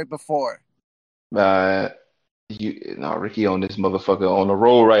story before. Ricky on this motherfucker on the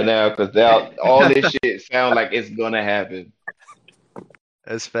roll right now because all this shit sound like it's gonna happen.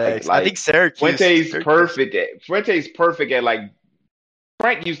 That's facts. Like I think Syracuse. Fuente's perfect at like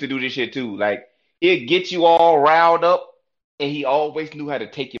Frank used to do this shit too. Like he'd get you all riled up, and he always knew how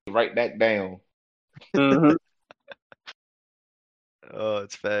to take you right back down. Mm-hmm. Oh,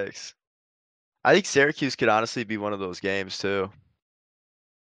 it's facts. I think Syracuse could honestly be one of those games too.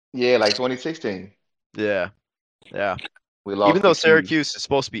 Yeah, like 2016, Yeah. Yeah. we lost. Even though to Chiefs. Syracuse is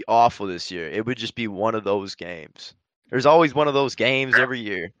supposed to be awful this year, it would just be one of those games. There's always one of those games every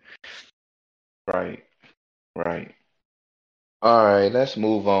year. Right. All right, let's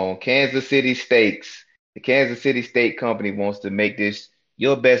move on. Kansas City Steaks. The Kansas City Steak Company wants to make this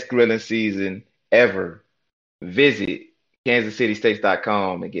your best grilling season ever. Visit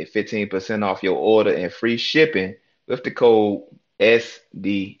kansascitysteaks.com and get 15% off your order and free shipping with the code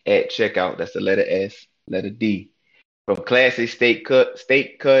SD at checkout. That's the letter S, letter D. From classic steak cuts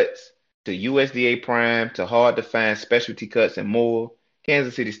to USDA prime to hard to find specialty cuts and more,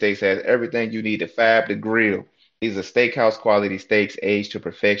 Kansas City Steaks has everything you need to fab the grill. These are steakhouse quality steaks aged to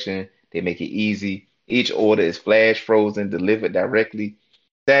perfection. They make it easy. Each order is flash frozen, delivered directly.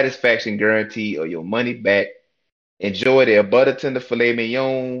 Satisfaction guarantee or your money back. Enjoy their butter tender filet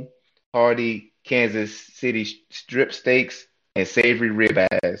mignon, hearty Kansas City strip steaks, and savory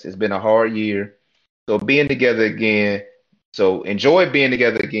ribeyes. It's been a hard year. So being together again. So enjoy being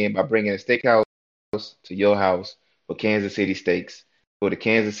together again by bringing a steakhouse to your house for Kansas City Steaks. Go to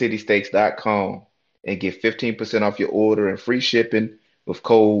kansascitysteaks.com and get 15% off your order and free shipping with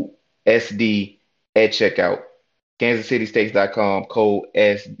code SD at checkout. kansascitysteaks.com, code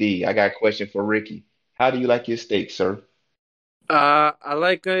SD. I got a question for Ricky. How do you like your steak, sir? I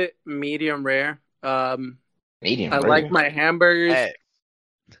like it medium rare. Medium I rare. like my hamburgers. Hey,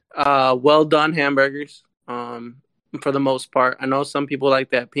 Well done hamburgers. For the most part, I know some people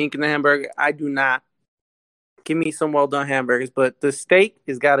like that pink in the hamburger. I do not. Give me some well done hamburgers, but the steak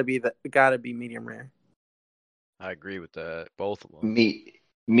is gotta be medium rare. I agree with that. Both of them.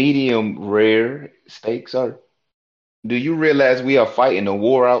 Medium rare steak, sir. Do you realize we are fighting a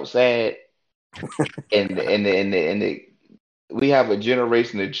war outside, and we have a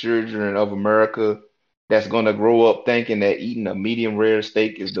generation of children of America that's gonna grow up thinking that eating a medium rare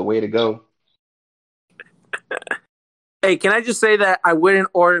steak is the way to go? Hey, can I just say that I wouldn't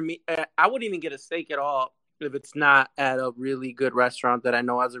order I wouldn't even get a steak at all if it's not at a really good restaurant that I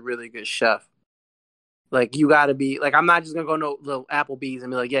know has a really good chef. Like you got to be like I'm not just gonna go to the Applebee's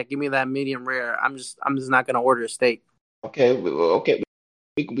and be like, yeah, give me that medium rare. I'm just not gonna order a steak. Okay, okay.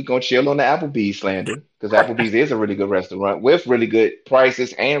 We gonna chill on the Applebee's slander because Applebee's is a really good restaurant with really good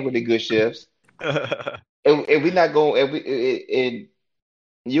prices and really good chefs. And we not going. And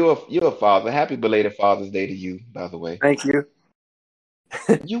you're a father. Happy belated Father's Day to you, by the way. Thank you.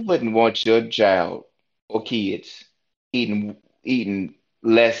 You wouldn't want your child or kids eating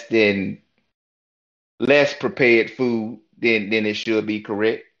less prepared food than it should be,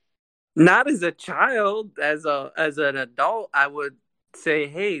 correct? Not as a child, as an adult, I would say,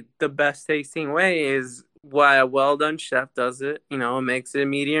 hey, the best tasting way is why a well done chef does it. You know, makes it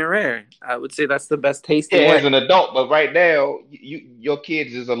medium rare. I would say that's the best tasting Yeah, way. as an adult, but right now, your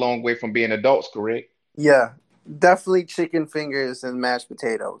kids is a long way from being adults, correct? Yeah, definitely chicken fingers and mashed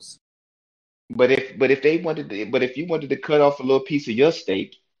potatoes. But if you wanted to cut off a little piece of your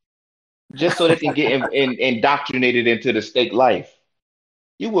steak, just so they can get indoctrinated into the steak life,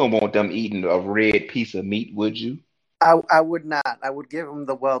 you wouldn't want them eating a red piece of meat, would you? I would not. I would give them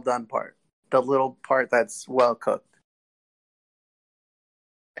the well done part, the little part that's well cooked.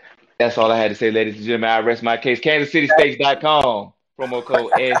 That's all I had to say, ladies and gentlemen. I rest my case. KansasCitySteaks.com. Promo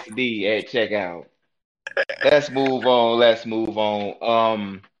code SD at checkout. Let's move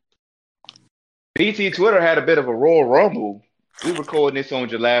on. BT Twitter had a bit of a Royal Rumble. We recording this on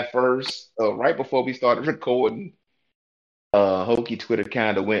July 1st, right before we started recording. Hokie Twitter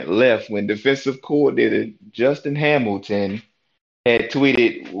kind of went left when defensive coordinator Justin Hamilton had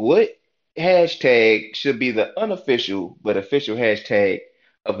tweeted what hashtag should be the unofficial but official hashtag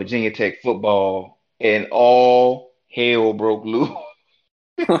of Virginia Tech football, and all hell broke loose.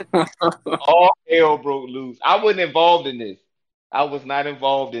 All hell broke loose. I wasn't involved in this. I was not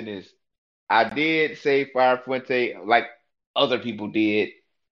involved in this. I did say Fire Fuente like other people did,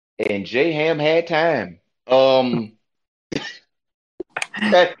 and J Ham had time. How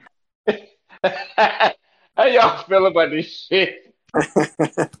y'all feel about this shit?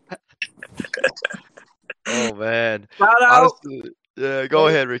 Oh man. Shout out! Honestly, yeah, go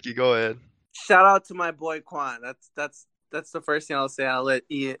ahead, Ricky. Go ahead. Shout out to my boy Quan. That's the first thing I'll say. I'll let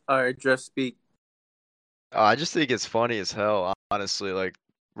Ian or Jeff speak. I just think it's funny as hell, honestly. Like,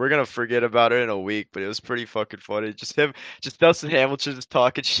 we're gonna forget about it in a week, but it was pretty fucking funny. Just Dustin Hamilton just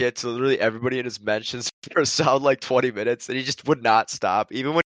talking shit to literally everybody in his mentions for a solid like 20 minutes, and he just would not stop.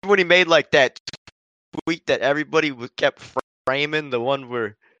 Even when he made like that tweet that everybody kept framing, the one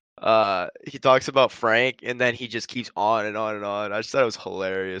where he talks about Frank, and then he just keeps on and on and on. I just thought it was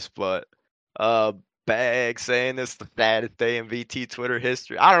hilarious, but Bag saying this the saddest day in VT Twitter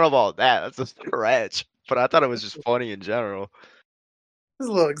history. I don't know about that. That's a stretch, but I thought it was just funny in general. It's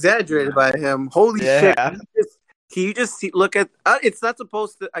a little exaggerated by him. Holy shit! Can you just look at? It's not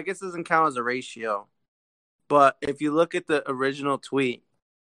supposed to. I guess it doesn't count as a ratio, but if you look at the original tweet,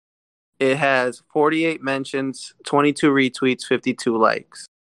 It has 48 mentions, 22 retweets, 52 likes.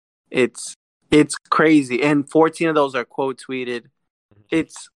 It's crazy, and 14 of those are quote tweeted.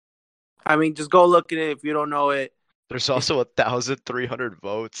 Just go look at it if you don't know it. There's also 1,300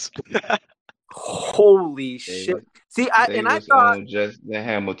 votes. Holy shit! See, I thought on Justin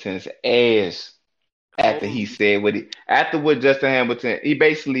Hamilton's ass after he said what Justin Hamilton, he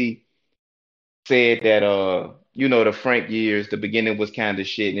basically said that the Frank years, the beginning was kind of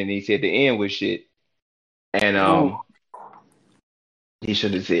shit, and then he said the end was shit, and he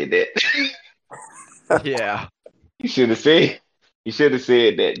should have said that. Yeah, he should have said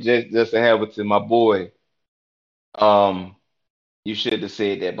that. Justin Hamilton, my boy. You should have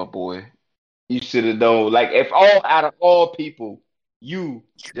said that, my boy. You should have known. Like, if out of all people, you,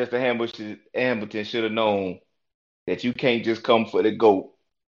 Justin Hamilton, should have known that you can't just come for the GOAT,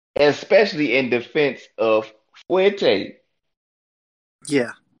 especially in defense of Fuente.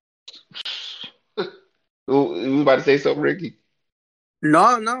 Yeah. You was about to say something, Ricky?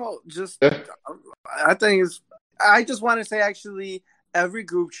 No. Just I just want to say, actually, every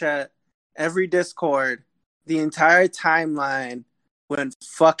group chat, every Discord, the entire timeline went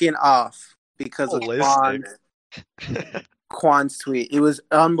fucking off because of Quan's tweet. It was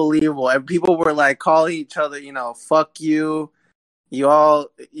unbelievable. And people were like calling each other, fuck you. You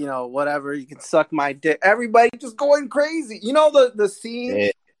all, whatever. You can suck my dick. Everybody just going crazy. You know the scene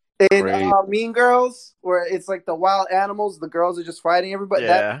in Mean Girls where it's like the wild animals. The girls are just fighting everybody.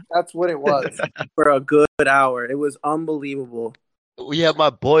 Yeah. That's what it was for a good hour. It was unbelievable. We have my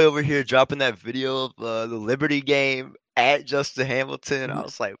boy over here dropping that video of the Liberty game at Justin Hamilton. I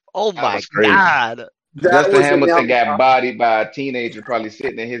was like, oh my God. Justin Hamilton got bodied by a teenager probably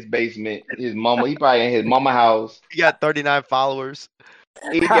sitting in his basement. He probably in his mama house. He got 39 followers.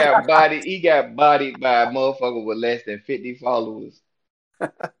 He got bodied by a motherfucker with less than 50 followers.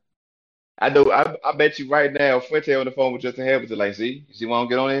 I know. I bet you right now, Fuente on the phone with Justin Hamilton. Like, see why I don't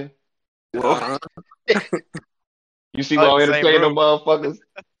get on here? You see why I'm entertaining them motherfuckers?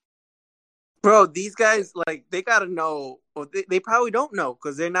 Bro, these guys, like, they gotta know. Well, they probably don't know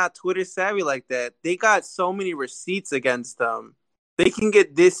because they're not Twitter savvy like that. They got so many receipts against them. They can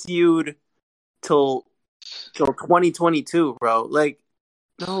get disused till 2022, bro. Like,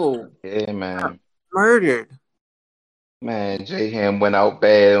 no. Yeah, man. Murdered. Man, J-Ham went out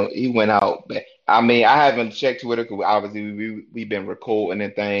bad. He went out bad. I mean, I haven't checked Twitter because obviously we've been recording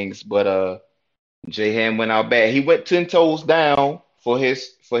and things, but J-Ham went out bad. He went 10 toes down for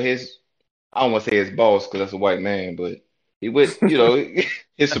his I don't want to say his boss because that's a white man, but he went,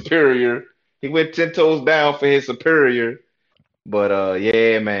 his superior. He went 10 toes down for his superior. But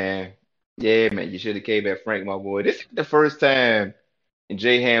yeah, man, you should have came at Frank, my boy. This is the first time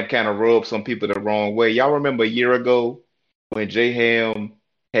J-Ham kind of rubbed some people the wrong way. Y'all remember a year ago when J-Ham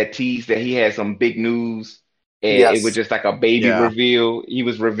had teased that he had some big news and it was just like a baby reveal. He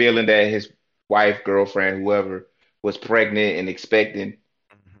was revealing that his wife, girlfriend, whoever was pregnant and expecting.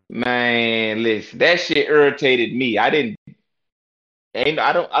 Man, listen, that shit irritated me. I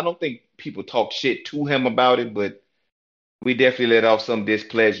don't think people talk shit to him about it, but we definitely let off some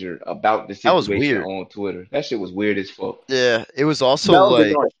displeasure about the situation on Twitter. That shit was weird as fuck. Yeah, it was also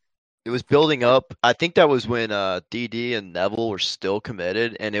it was building up. I think that was when DD and Neville were still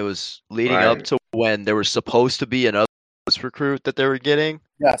committed, and it was leading up to when there was supposed to be another recruit that they were getting.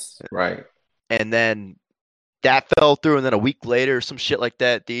 Yes. Right. And then that fell through, and then a week later, some shit like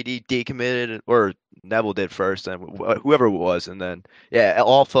that, DD decommitted, or Neville did first, and whoever it was, and then, it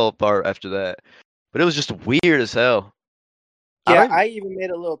all fell apart after that. But it was just weird as hell. Yeah, I even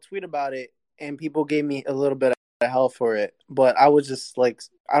made a little tweet about it, and people gave me a little bit of hell for it. But I was just like,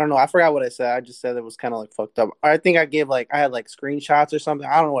 I don't know, I forgot what I said. I just said it was kind of like fucked up. I think I had like screenshots or something.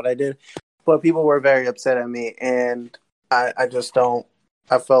 I don't know what I did. But people were very upset at me, and I just don't.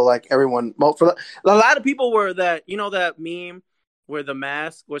 I felt like everyone, a lot of people were that, that meme where the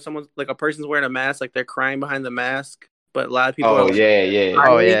mask, where someone's like a person's wearing a mask, like they're crying behind the mask, but a lot of people.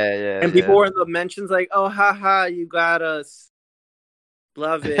 And people were in the mentions like, "Oh, haha, you got us,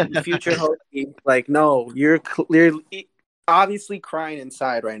 love it, future Hokie." Like, no, you're clearly, obviously crying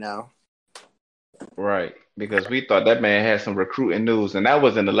inside right now. Right, because we thought that man had some recruiting news, and that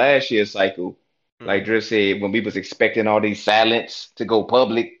was in the last year's cycle. Like Drew said, when we was expecting all these silence to go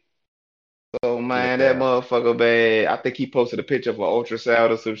public. So, man, that motherfucker, man, I think he posted a picture of an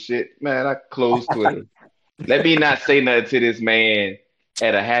ultrasound or some shit. Man, I closed Twitter. Let me not say nothing to this man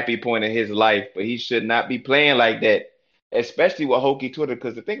at a happy point in his life, but he should not be playing like that, especially with Hokie Twitter,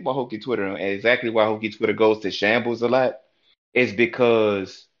 because the thing about Hokie Twitter, and exactly why Hokie Twitter goes to shambles a lot, is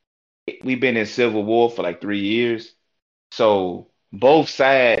because we've been in civil war for like 3 years. So both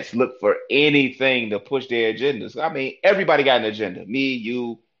sides look for anything to push their agendas. I mean, everybody got an agenda. Me,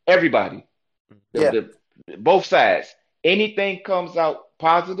 you, everybody. Yeah. Both sides. Anything comes out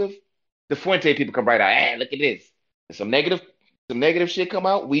positive, the Fuente people come right out. Hey, look at this. And some negative shit come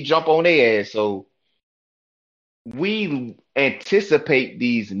out, we jump on their ass. So we anticipate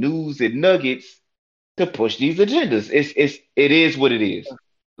these news and nuggets to push these agendas. It is what it is.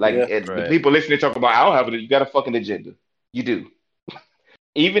 Like Yeah. the Right. people listening talk about, I don't have it. You got a fucking agenda. You do.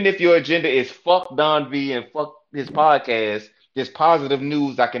 Even if your agenda is fuck Don V and fuck his podcast, there's positive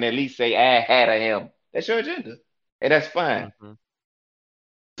news I can at least say I had of him. That's your agenda. And that's fine. Mhm.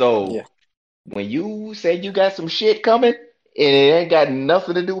 So Yeah. when you say you got some shit coming and it ain't got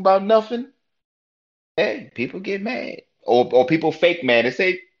nothing to do about nothing, hey, people get mad. Or people fake mad and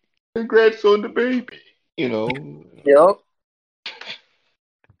say, congrats on the baby. You know. Yep.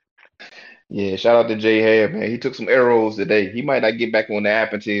 Yeah, shout out to Jay Hare, man. He took some arrows today. He might not get back on the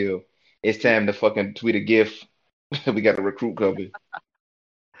app until it's time to fucking tweet a GIF. We got the recruit covered.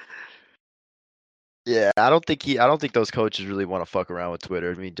 Yeah, I don't think those coaches really want to fuck around with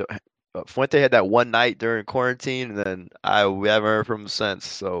Twitter. I mean, Fuente had that one night during quarantine, and then we haven't heard from him since.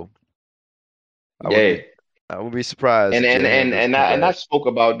 So Yeah. I would be surprised. And if and Jay Ham and doesn't and come I and I back. spoke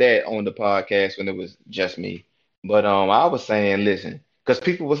about that on the podcast when it was just me. But I was saying, listen, because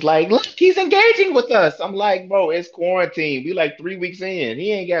people was like, look, he's engaging with us. I'm like, bro, it's quarantine. We like 3 weeks in.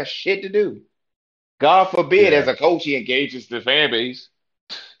 He ain't got shit to do. God forbid, Yeah, as a coach, he engages the fan base.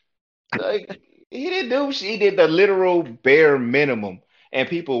 Like he didn't do shit. He did the literal bare minimum, and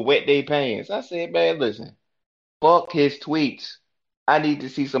people wet their pants. I said, man, listen, fuck his tweets. I need to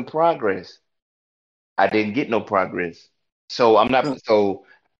see some progress. I didn't get no progress. So I'm Mm. not. So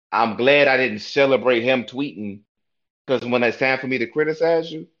I'm glad I didn't celebrate him tweeting because when it's time for me to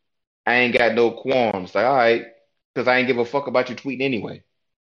criticize you, I ain't got no qualms. Like, all right, because I ain't give a fuck about you tweeting anyway.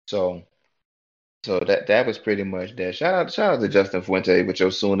 So, so that was pretty much that. Shout out to Justin Fuente with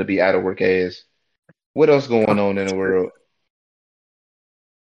your soon to be out of work ass. What else going on in the world?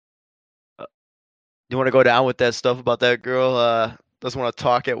 you want to go down with that stuff about that girl? Doesn't want to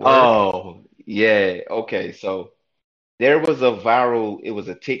talk at work. Oh, yeah. Okay. So there was a viral, it was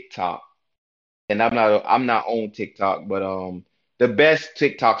a TikTok, and I'm not on TikTok, but the best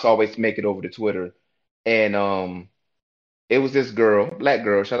TikToks always make it over to Twitter. And it was this girl, black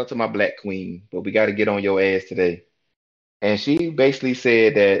girl, shout out to my black queen, but we got to get on your ass today. And she basically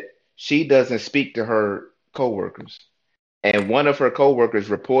said that she doesn't speak to her coworkers. And one of her coworkers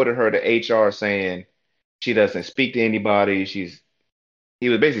reported her to HR saying she doesn't speak to anybody. He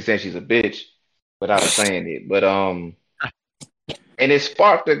was basically saying she's a bitch without saying it. But and it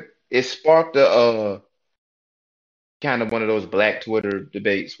sparked a kind of one of those black Twitter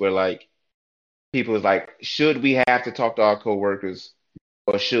debates where like people was like, should we have to talk to our coworkers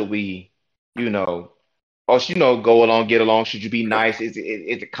or should we, you know, go along, get along? Should you be nice? Is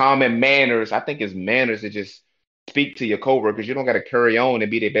it common manners? I think it's manners to just speak to your coworkers. You don't got to carry on and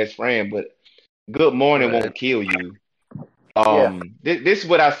be their best friend, but good morning Right. won't kill you. Yeah. This is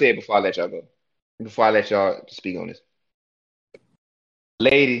what I said before I let y'all go. Before I let y'all speak on this,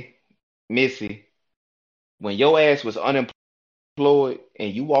 lady, Missy, when your ass was unemployed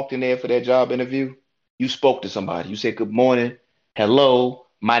and you walked in there for that job interview, you spoke to somebody. You said, good morning. Hello.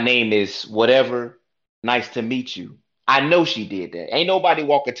 My name is whatever. Nice to meet you. I know she did that. Ain't nobody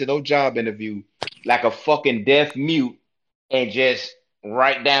walking to no job interview like a fucking deaf mute and just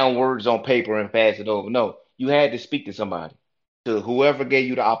write down words on paper and pass it over. No, you had to speak to somebody. To whoever gave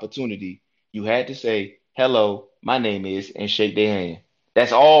you the opportunity, you had to say, hello, my name is, and shake their hand.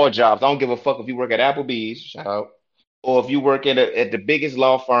 That's all jobs. I don't give a fuck if you work at Applebee's, shout out, or if you work at the biggest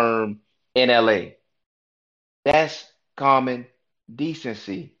law firm in LA. That's common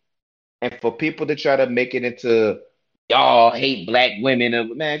decency. And for people to try to make it into y'all hate black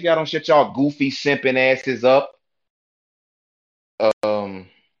women, man, if y'all don't shut y'all goofy simping asses up, um,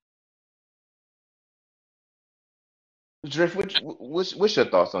 Drift, what's your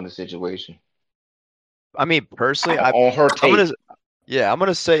thoughts on the situation? I mean, personally, On her I'm gonna take. I'm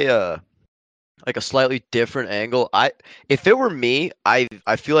gonna say like a slightly different angle. If it were me, I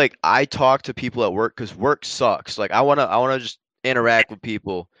feel like I talk to people at work because work sucks. Like I wanna just interact with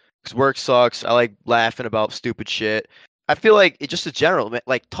people because work sucks. I like laughing about stupid shit. I feel like it just a general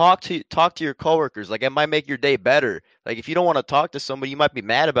like talk to your coworkers. Like it might make your day better. Like if you don't want to talk to somebody, you might be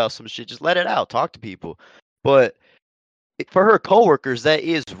mad about some shit. Just let it out. Talk to people. But for her coworkers, that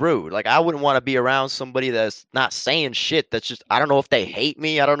is rude. Like I wouldn't want to be around somebody that's not saying shit. That's just I don't know if they hate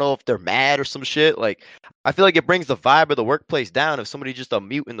me. I don't know if they're mad or some shit. Like I feel like it brings the vibe of the workplace down if somebody just a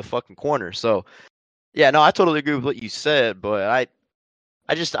mute in the fucking corner. So yeah, no, I totally agree with what you said, but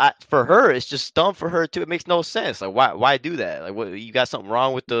for her, it's just dumb for her too. It makes no sense. Like, why do that? Like, what, you got something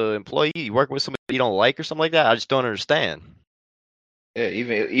wrong with the employee? You working with somebody you don't like or something like that? I just don't understand. Yeah,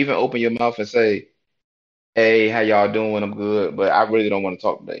 even open your mouth and say, "Hey, how y'all doing? I'm good, but I really don't want to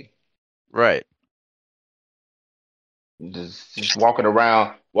talk today." Right. Just walking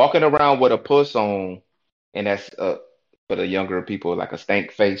around with a puss on, and that's for the younger people like a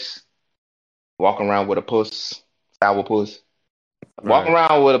stank face. Walking around with a puss, sour puss. Walking Right.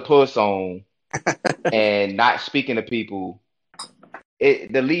 around with a puss on and not speaking to people.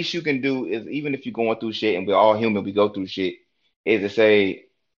 The least you can do is, even if you're going through shit, and we're all human, we go through shit, is to say,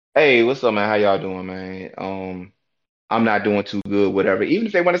 "Hey, what's up, man? How y'all doing, man? I'm not doing too good, whatever." Even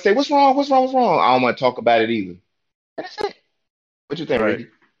if they want to say, "What's wrong? What's wrong? What's wrong?" I don't want to talk about it either. And that's it. What you think, Right. Ricky?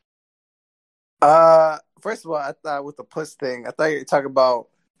 First of all, I thought with the puss thing, I thought you were talking about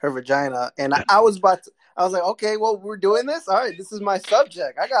her vagina, and I was like, okay, well, we're doing this. All right, this is my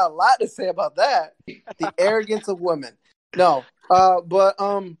subject. I got a lot to say about that. The arrogance of women. No, but what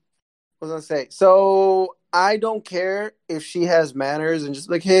was I gonna say? So I don't care if she has manners and just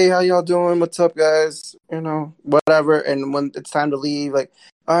like, hey, how y'all doing? What's up, guys? You know, whatever. And when it's time to leave, like,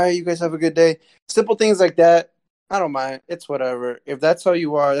 all right, you guys have a good day. Simple things like that. I don't mind. It's whatever. If that's how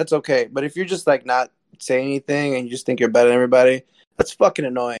you are, that's okay. But if you're just like not saying anything and you just think you're better than everybody, that's fucking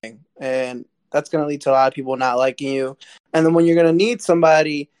annoying. And that's gonna lead to a lot of people not liking you. And then when you're gonna need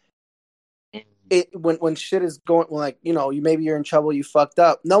somebody, when shit is going, like, you know, maybe you're in trouble, you fucked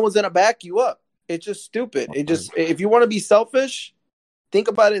up. No one's gonna back you up. It's just stupid. If you want to be selfish, think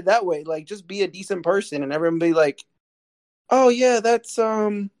about it that way. Like, just be a decent person, and everyone be like, oh yeah, that's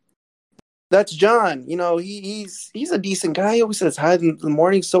John. You know, he's a decent guy. He always says hi in the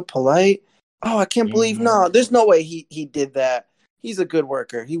morning, so polite. Oh, I can't believe no. There's no way he did that. He's a good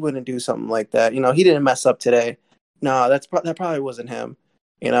worker. He wouldn't do something like that. You know, he didn't mess up today. No, that probably wasn't him.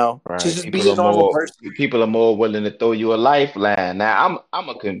 You know, Right. just be a normal person. People are more willing to throw you a lifeline. Now,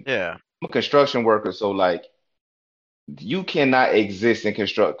 Yeah. I'm a construction worker, so like you cannot exist in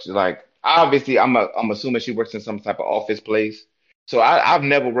construction. Like obviously, I'm assuming she works in some type of office place. So I've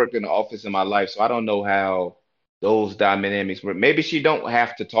never worked in an office in my life, so I don't know how those dynamics work. Maybe she don't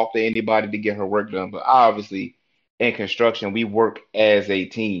have to talk to anybody to get her work done, but obviously in construction we work as a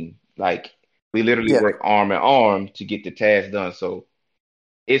team. Like we literally Yeah. work arm in arm to get the task done. So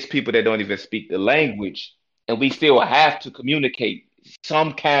it's people that don't even speak the language, and we still have to communicate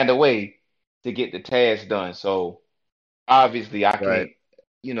some kind of way to get the task done. So obviously, I Right. can't,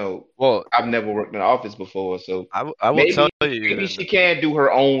 you know, Well, I've never worked in an office before, so I will tell maybe you, maybe she can do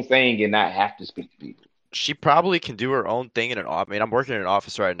her own thing and not have to speak to people. she probably can do her own thing in an office. I mean, I'm working in an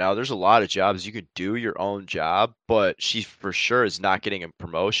office right now. There's a lot of jobs you could do your own job, but she for sure is not getting a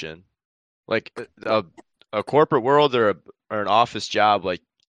promotion. Like a corporate world or an office job, like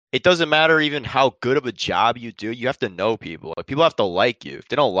it doesn't matter even how good of a job you do. You have to know people. Like, people have to like you. If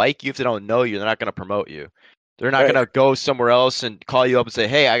they don't like you, if they don't know you, they're not going to promote you. They're not Right. going to go somewhere else and call you up and say,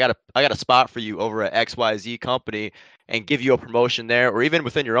 "Hey, I got a spot for you over at XYZ company," and give you a promotion there, or even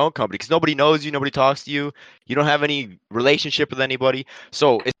within your own company, because nobody knows you, nobody talks to you, you don't have any relationship with anybody.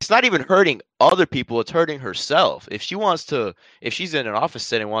 So it's not even hurting other people; it's hurting herself. If she's in an office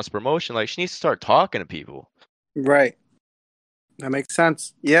setting and wants promotion, like, she needs to start talking to people. Right. That makes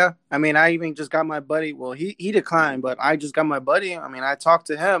sense. Yeah. I mean, I even just got my buddy. Well, he declined, but I just got my buddy. I mean, I talked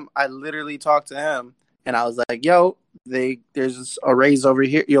to him. I literally talked to him, and I was like, "Yo, there's a raise over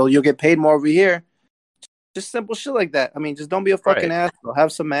here. You'll get paid more over here." Just simple shit like that. I mean, just don't be a fucking Right. asshole.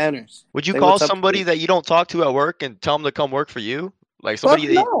 Have some manners. Would you Say call what's up to somebody you. that you don't talk to at work and tell them to come work for you? Like Fuck somebody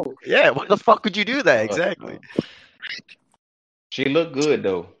that, no. yeah, why the fuck would you do that? Uh, Exactly. she looked good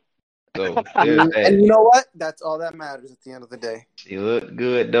though, so there's And that. you know what? That's all that matters at the end of the day. She looked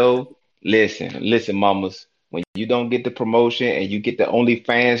good though. Listen, mamas. When you don't get the promotion and you get the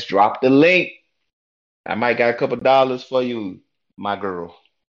OnlyFans, drop the link. I might got a couple dollars for you, my girl.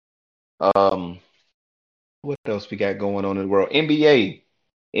 Um, what else we got going on in the world? NBA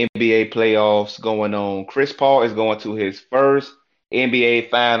playoffs going on. Chris Paul is going to his first NBA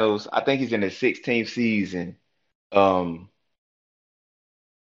Finals. I think he's in his 16th season. Um,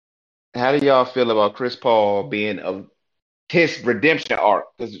 how do y'all feel about Chris Paul being his redemption arc?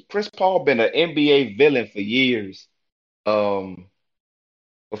 Because Chris Paul been an NBA villain for years. Um,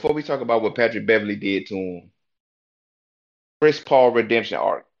 before we talk about what Patrick Beverly did to him, Chris Paul redemption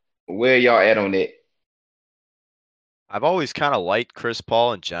arc. Where y'all at on that? I've always kind of liked Chris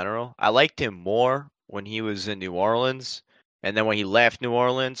Paul in general. I liked him more when he was in New Orleans. And then when he left New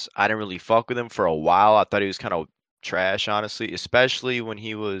Orleans, I didn't really fuck with him for a while. I thought he was kind of trash, honestly, especially when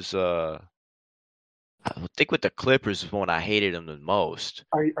he was I think with the Clippers is when I hated him the most.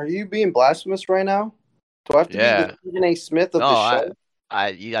 Are you being blasphemous right now? Do I have to be Yeah. the Stephen A. Smith of No, the show?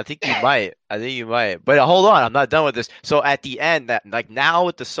 I think you might. I think you might. But hold on, I'm not done with this. So at the end, that like now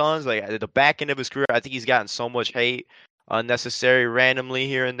with the Suns, like at the back end of his career, I think he's gotten so much hate, unnecessary, randomly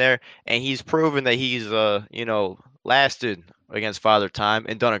here and there, and he's proven that he's lasted against Father Time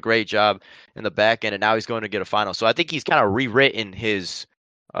and done a great job in the back end, and now he's going to get a final. So I think he's kind of rewritten his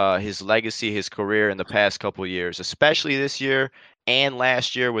legacy, his career in the past couple of years, especially this year and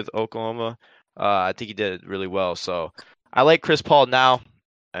last year with Oklahoma. I think he did really well. So I like Chris Paul now,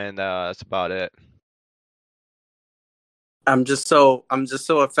 and that's about it. I'm just so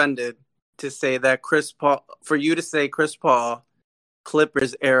offended to say that Chris Paul, for you to say Chris Paul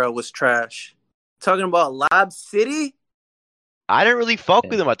Clippers era was trash. Talking about Lob City? I didn't really fuck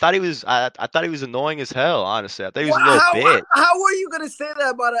with him. I thought he was annoying as hell, honestly. I thought he was a little bitch. How are you gonna say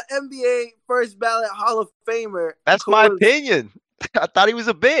that about an NBA first ballot Hall of Famer? That's my opinion. I thought he was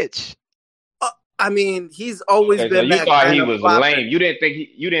a bitch. I mean, he's always been. So you that thought kind he of was flopper. lame. You didn't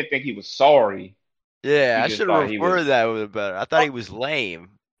think he was sorry. Yeah, You I just should thought have he referred was- that a little better. I thought he was lame.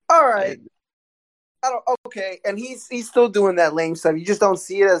 All right. Okay, and he's still doing that lame stuff. You just don't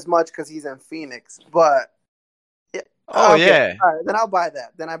see it as much because he's in Phoenix. But Oh okay. yeah. All right, then I'll buy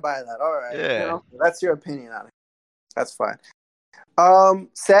that. All right, Yeah. That's your opinion on it. That's fine.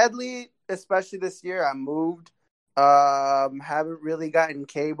 Sadly, especially this year, I moved. Haven't really gotten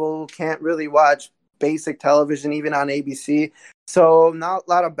cable. Can't really watch basic television, even on ABC. So not a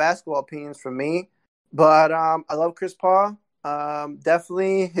lot of basketball opinions from me. But I love Chris Paul.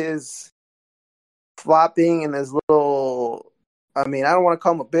 Definitely his flopping and his little. I mean, I don't want to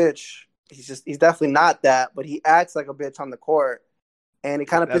call him a bitch. He's definitely not that, but he acts like a bitch on the court, and it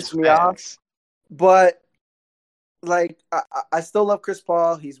kind of pisses me off. But like, I still love Chris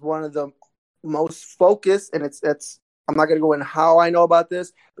Paul. He's one of the most focused, and it's. I'm not gonna go in how I know about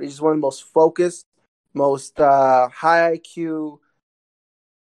this, but he's just one of the most focused, most high IQ,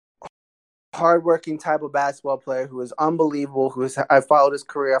 hardworking type of basketball player who is unbelievable. I followed his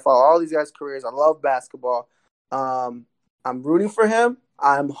career. I follow all these guys' careers. I love basketball. I'm rooting for him.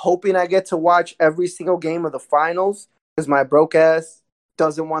 I'm hoping I get to watch every single game of the finals because my broke ass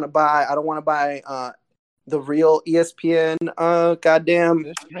doesn't want to buy. I don't want to buy the real ESPN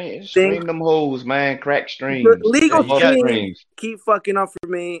goddamn Stream them hoes, man. Crack streams. The legal streams. Keep fucking up for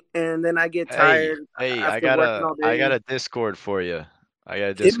me, and then I get tired. Hey, I got a Discord for you.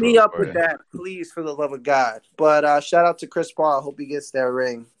 Hit me up with that, please, for the love of God. But shout out to Chris Paul. I hope he gets that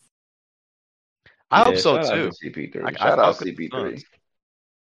ring. I hope so shout too. Out to CP3. Shout out CP3.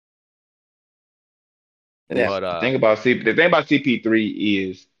 The thing about CP3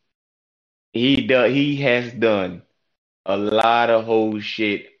 is he has done a lot of whole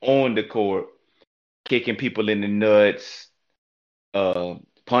shit on the court, kicking people in the nuts,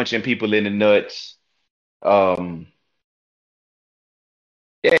 punching people in the nuts,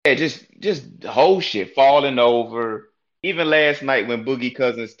 just whole shit, falling over. Even last night when Boogie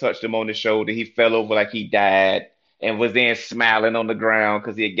Cousins touched him on the shoulder, he fell over like he died and was then smiling on the ground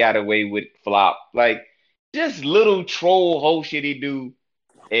because he had got away with flop. Like, just little troll whole shit he do.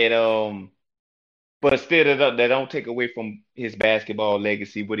 And but still that don't take away from his basketball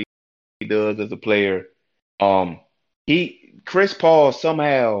legacy, what he does as a player. Chris Paul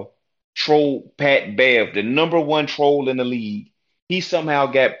somehow trolled Pat Bev, the number one troll in the league. He somehow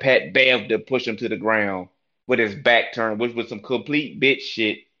got Pat Bev to push him to the ground with his back turned, which was some complete bitch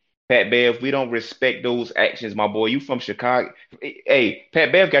shit. Pat Bev, we don't respect those actions, my boy. You from Chicago. Hey,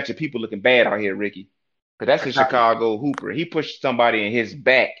 Pat Bev got your people looking bad out here, Ricky. Because that's a Chicago hooper. He pushed somebody in his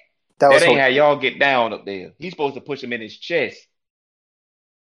back. That ain't how y'all get down up there. He's supposed to push him in his chest.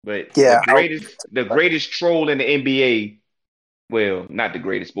 But yeah, the greatest troll in the NBA, well, not the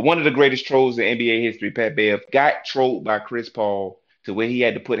greatest, but one of the greatest trolls in NBA history, Pat Bev, got trolled by Chris Paul to where he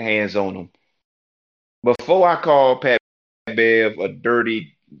had to put hands on him. Before I call Pat Bev a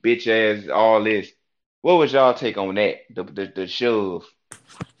dirty bitch ass, all this, what was y'all take on that? The shove.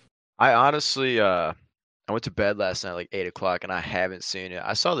 I honestly, I went to bed last night like 8 o'clock and I haven't seen it.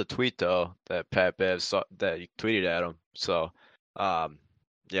 I saw the tweet though that Pat Bev saw that you tweeted at him. So,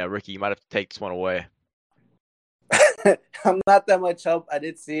 yeah, Ricky, you might have to take this one away. I'm not that much help. I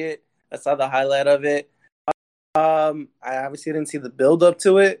did see it. I saw the highlight of it. I obviously didn't see the build up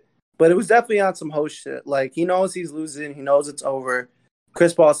to it, but it was definitely on some host shit. Like, he knows he's losing. He knows it's over.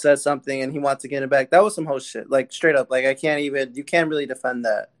 Chris Paul said something and he wants to get it back. That was some host shit. Like, straight up. Like, you can't really defend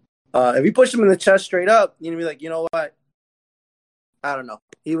that. If you push him in the chest straight up, you're gonna be like, you know what? I don't know.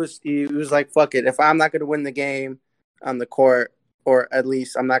 He was like, fuck it. If I'm not gonna win the game on the court, or at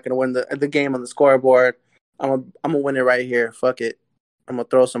least I'm not gonna win the game on the scoreboard. I'm gonna win it right here. Fuck it. I'm gonna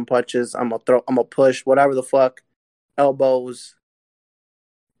throw some punches. I'm gonna push whatever the fuck, elbows.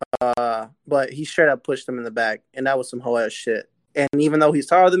 But he straight up pushed him in the back, and that was some whole ass shit. And even though he's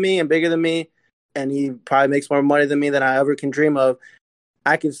taller than me and bigger than me, and he probably makes more money than me than I ever can dream of,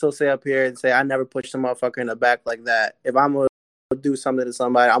 I can still say up here and say I never pushed a motherfucker in the back like that. If I'm gonna do something to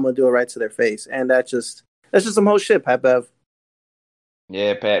somebody, I'm gonna do it right to their face, and that's just some whole shit, Pat Bev.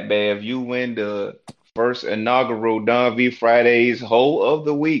 Yeah, Pat Bev, you win the first inaugural Don V Fridays Hoe of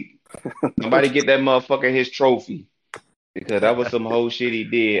the Week. Somebody get that motherfucker his trophy because that was some whole shit he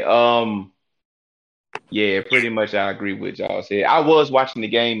did. Yeah, pretty much I agree with y'all said. I was watching the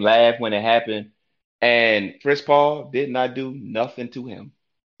game live when it happened, and Chris Paul did not do nothing to him.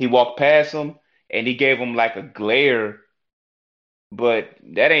 He walked past him and he gave him like a glare, but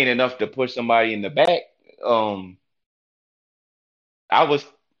that ain't enough to push somebody in the back.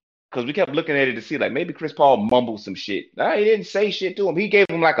 Because we kept looking at it to see like maybe Chris Paul mumbled some shit. Nah, he didn't say shit to him. He gave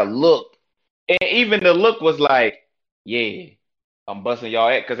him like a look, and even the look was like, "Yeah, I'm busting y'all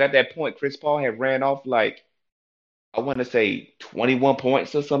at." Because at that point, Chris Paul had ran off like I want to say 21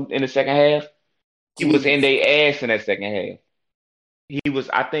 points or something in the second half. He was in their ass in that second half.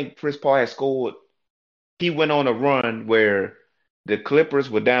 I think Chris Paul had scored. He went on a run where the Clippers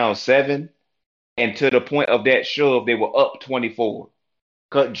were down 7, and to the point of that shove, they were up 24.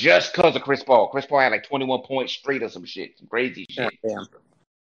 Just because of Chris Paul. Chris Paul had like 21 points straight or some shit. Some crazy shit. Damn.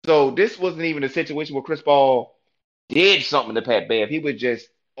 So this wasn't even a situation where Chris Paul did something to Pat Bev. He was just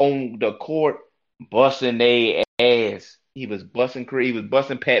on the court busting their ass. He was busting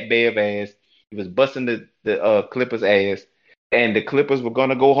Pat Bev ass. He was busting the Clippers ass. And the Clippers were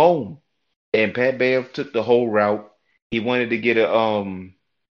gonna go home. And Pat Bev took the whole route. He wanted to get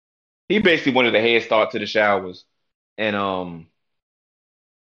he basically wanted a head start to the showers. And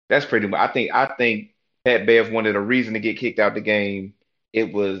that's pretty much. I think Pat Bev wanted a reason to get kicked out the game.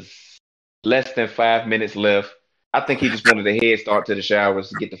 It was less than 5 minutes left. I think he just wanted a head start to the showers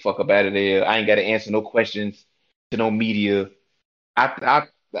to get the fuck up out of there. I ain't got to answer no questions to no media.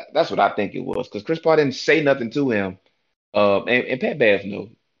 That's what I think it was because Chris Paul didn't say nothing to him. And Pat Bev knew.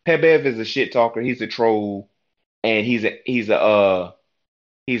 Pat Bev is a shit talker. He's a troll, and he's an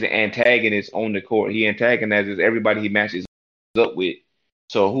antagonist on the court. He antagonizes everybody he matches up with.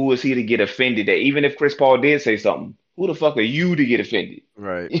 So who is he to get offended that even if Chris Paul did say something, who the fuck are you to get offended?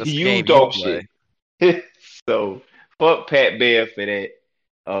 Right. You talk shit. So fuck Pat Bev for that.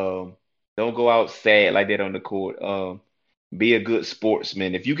 Don't go out sad like that on the court. Be a good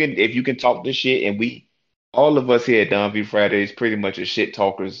sportsman. If you can talk this shit, and all of us here at Don V Fridays pretty much are shit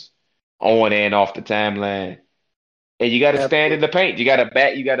talkers on and off the timeline. And you gotta stand in the paint. You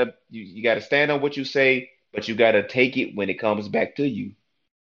gotta stand on what you say, but you gotta take it when it comes back to you.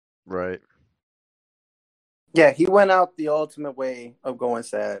 Right. Yeah, he went out the ultimate way of going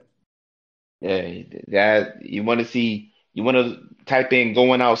sad. Yeah, that you want to type in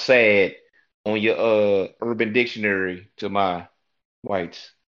 "going out sad" on your Urban Dictionary to my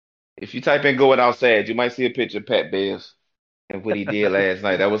whites. If you type in "going out sad," you might see a picture of Pat Bev and what he did last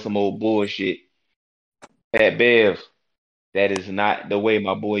night. That was some old bullshit. Pat Bev, that is not the way,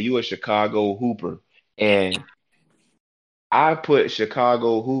 my boy. You a Chicago Hooper, and I put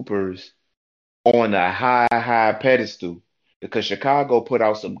Chicago Hoopers on a high pedestal because Chicago put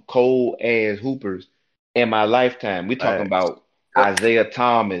out some cold ass hoopers in my lifetime. We talking about Isaiah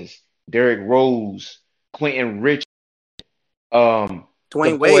Thomas, Derrick Rose, Quentin Richards, Dwayne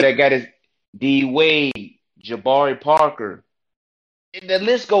the boy Wade. that got his D Wade, Jabari Parker. And the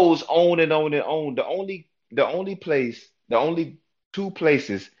list goes on and on and on. The only two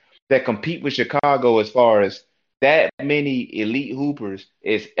places that compete with Chicago as far as that many elite hoopers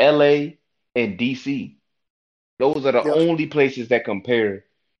is LA and DC. Those are the only places that compare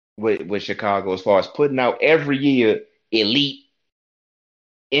with Chicago as far as putting out every year elite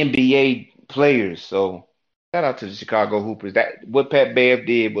NBA players. So shout out to the Chicago Hoopers. That what Pat Bev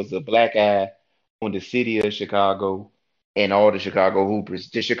did was a black eye on the city of Chicago and all the Chicago Hoopers.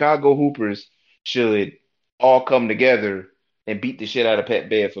 The Chicago Hoopers should all come together and beat the shit out of Pat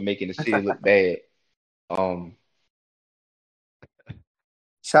Bev for making the city look bad.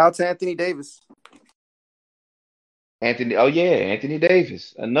 Shout out to Anthony Davis. Anthony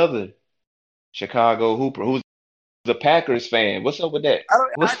Davis, another Chicago Hooper who's a Packers fan. What's up with that?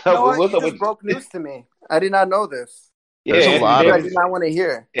 What's up with broke news to me. I did not know this. Yeah, I did not want to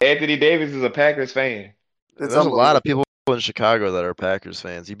hear. Anthony Davis is a Packers fan. There's a lot of people in Chicago that are Packers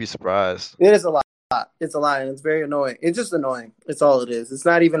fans. You'd be surprised. It is a lot. It's a lot, and it's very annoying. It's just annoying. It's all it is. It's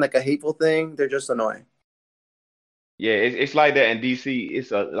not even like a hateful thing. They're just annoying. Yeah, it's like that in DC. It's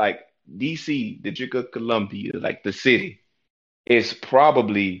a like DC, the District of Columbia, like the city, is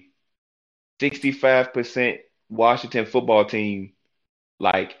probably 65% Washington football team,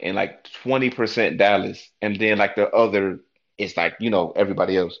 like and like 20% Dallas, and then like the other, it's like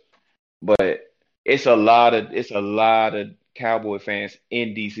everybody else. But it's a lot of Cowboy fans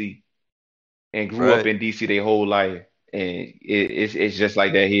in DC and grew up Right. in DC their whole life, and it's just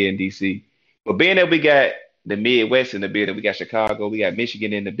like that here in DC. But being that we got the Midwest in the building, we got Chicago, we got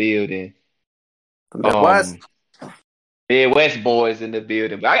Michigan in the building, The Midwest. um, Midwest boys in the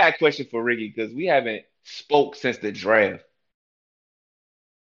building. But I got a question for Ricky because we haven't spoke since the draft.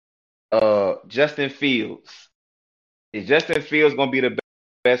 Justin Fields. Is Justin Fields going to be the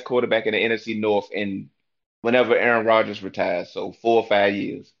best quarterback in the NFC North in whenever Aaron Rodgers retires? So 4 or 5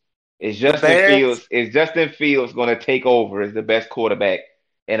 years. Is The Justin Bears. Fields is Justin Fields going to take over as the best quarterback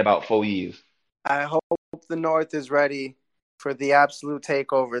in about 4 years? I hope the North is ready for the absolute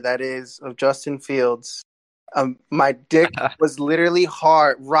takeover that is of Justin Fields. My dick was literally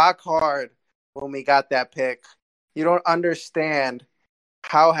rock hard when we got that pick. You don't understand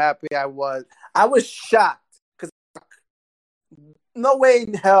how happy I was. I was shocked because no way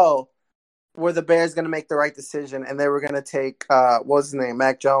in hell were the Bears going to make the right decision and they were going to take, what was his name,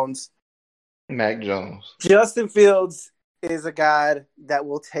 Mac Jones. Mac Jones. Justin Fields is a guy that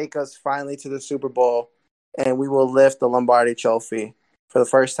will take us finally to the Super Bowl, and we will lift the Lombardi Trophy for the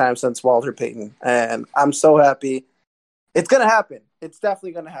first time since Walter Payton. And I'm so happy. It's gonna happen. It's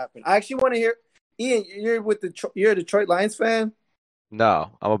definitely gonna happen. I actually want to hear, Ian. You're a Detroit Lions fan.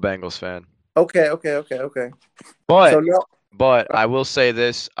 No, I'm a Bengals fan. Okay. But So no, I will say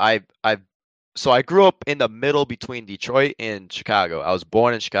this. So I grew up in the middle between Detroit and Chicago. I was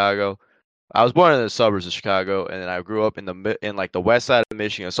born in Chicago. I was born in the suburbs of Chicago, and then I grew up in like the west side of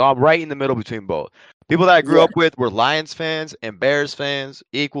Michigan. So I'm right in the middle between both. People that I grew yeah, up with were Lions fans and Bears fans,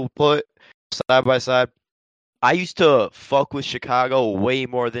 equal put, side by side. I used to fuck with Chicago way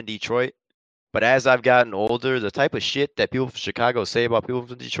more than Detroit, but as I've gotten older, the type of shit that people from Chicago say about people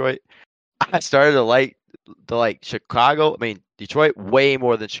from Detroit, I started to like Chicago. I mean Detroit way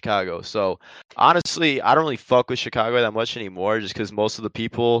more than Chicago. So honestly, I don't really fuck with Chicago that much anymore, just because most of the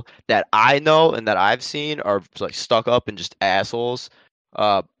people that I know and that I've seen are like stuck up and just assholes.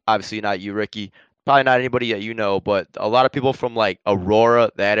 Obviously not you, Ricky. Probably not anybody that you know, but a lot of people from like Aurora,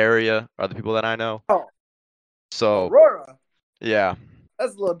 that area, are the people that I know. oh, So Aurora. yeah,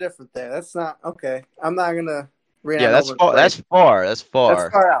 That's a little different there. That's not okay. I'm not gonna read yeah, that's over. far. That's far. That's That's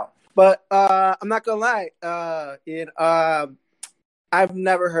far. far out. But I'm not gonna lie. I've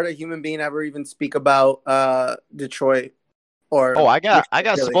never heard a human being ever even speak about Detroit or Oh, I got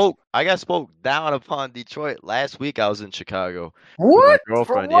Philly. spoke down upon Detroit last week. I was in Chicago with my What? From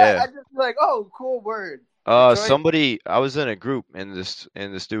girlfriend. what? Yeah. I just be like, oh, cool word. Detroit. Somebody, I was in a group and this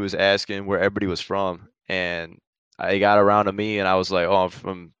dude was asking where everybody was from, and I got around to me and I was like, oh, I'm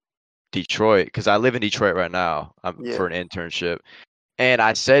from Detroit because I live in Detroit right now. I'm Yeah. for an internship, and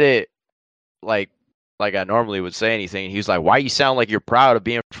I said it like I normally would say anything. And he was like, why you sound like you're proud of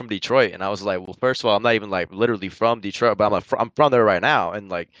being from Detroit? And I was like, well, first of all, I'm not even like literally from Detroit, but I'm from there right now. And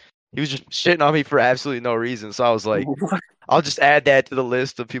like he was just shitting on me for absolutely no reason. So I was like, I'll just add that to the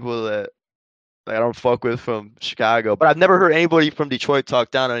list of people that I don't fuck with from Chicago. But I've never heard anybody from Detroit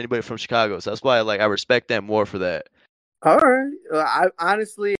talk down on anybody from Chicago. So that's why I respect them more for that. All right.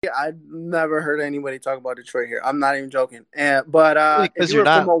 I've never heard anybody talk about Detroit here. I'm not even joking. But Really, if 'cause you you're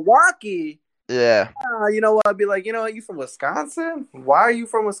were from not. Milwaukee, Yeah. you know what? I'd be like, you know what? You from Wisconsin? Why are you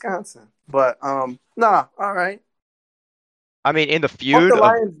from Wisconsin? But nah. All right. I mean, in the Fuck feud the of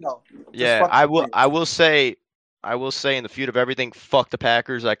Lions though. Just yeah, fuck the Lions. I will say in the feud of everything, fuck the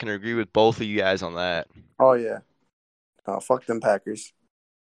Packers. I can agree with both of you guys on that. Oh yeah. Oh fuck them Packers.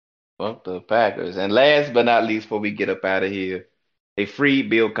 Fuck the Packers. And last but not least, before we get up out of here, they freed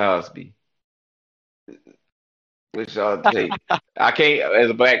Bill Cosby. Which y'all take. I can't, as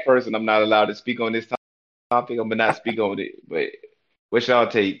a black person, I'm not allowed to speak on this topic. I'm gonna not speak on it. But what y'all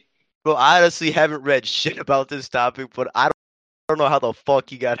take? Bro, I honestly haven't read shit about this topic, but I don't know how the fuck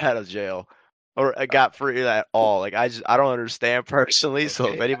he got out of jail or got free at all. Like I don't understand personally. So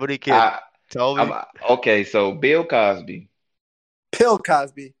if Okay. anybody can tell me, Okay, so Bill Cosby. Bill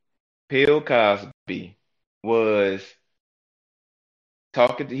Cosby. Bill Cosby was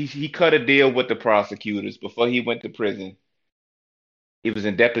talking. He cut a deal with the prosecutors before he went to prison. He was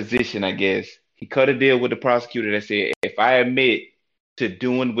in deposition, I guess. He cut a deal with the prosecutor that said, if I admit to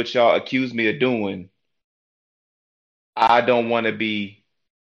doing what y'all accuse me of doing, I don't want to be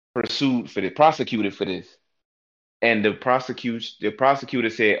prosecuted for this. And the prosecutor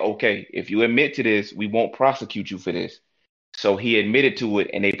said, okay, if you admit to this, we won't prosecute you for this. So he admitted to it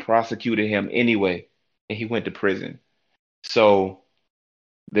and they prosecuted him anyway, and he went to prison. So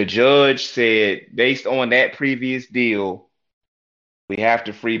the judge said, based on that previous deal, we have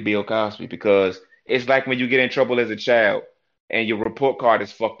to free Bill Cosby because it's like when you get in trouble as a child and your report card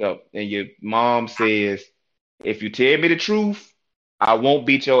is fucked up and your mom says, if you tell me the truth, I won't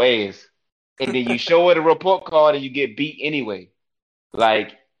beat your ass. And then you show her the report card and you get beat anyway.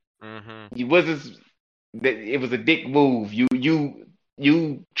 Like you wasn't it was a dick move.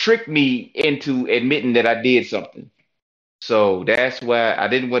 You tricked me into admitting that I did something. So that's why I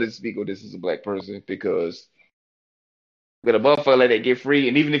didn't want to speak on this as a black person because when a motherfucker let that get free,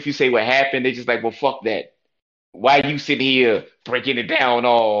 and even if you say what happened, they just like, well, fuck that. Why you sitting here breaking it down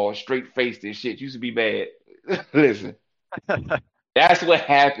all straight faced and shit? You should be mad. Listen, that's what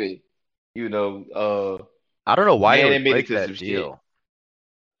happened. I don't know why Man he would admitted break to that some shit. deal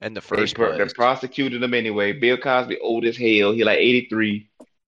in the They, first they place. prosecuted him anyway. Bill Cosby old as hell. He like 83.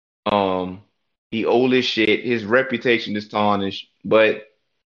 Um, he old as shit. His reputation is tarnished, but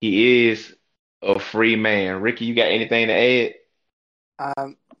he is a free man. Ricky, you got anything to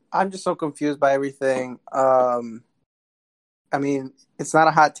add? I'm just so confused by everything. I mean, it's not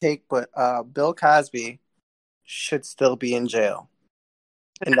a hot take, but Bill Cosby should still be in jail,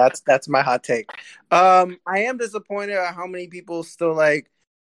 and that's my hot take. I am disappointed at how many people still like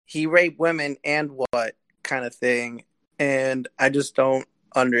he raped women and what kind of thing, and I just don't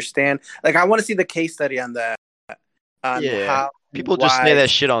understand. Like, I want to see the case study on that. On Yeah. how People just say why that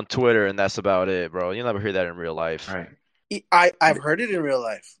shit on Twitter and that's about it, bro. You'll never hear that in real life. Right. I've heard it in real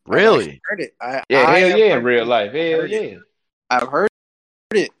life. I've Really? actually heard it. Yeah, I hell have yeah, in heard real it. life. Hell heard it. yeah. I've heard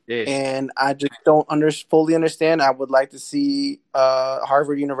it, Yes. and I just don't fully understand. I would like to see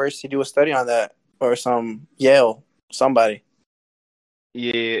Harvard University do a study on that, or some Yale, somebody.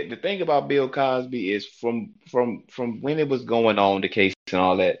 Yeah, the thing about Bill Cosby is from when it was going on, the case and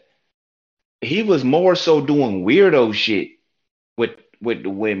all that, he was more so doing weirdo shit with the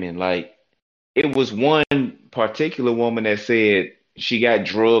women. Like it was one particular woman that said she got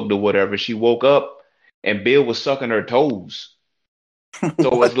drugged or whatever. She woke up and Bill was sucking her toes.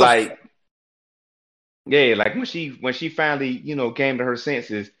 So What it's the like, yeah, like when she finally, came to her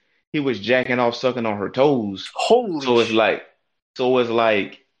senses, he was jacking off, sucking on her toes. holy So it's shit! like,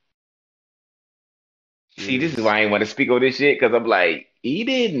 see, this is Jeez. why I ain't want to speak on this shit because I'm like, he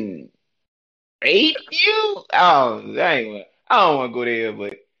didn't rape you. I don't want to go there,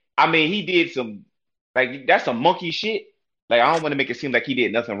 but I mean, he did some like that's some monkey shit. Like I don't want to make it seem like he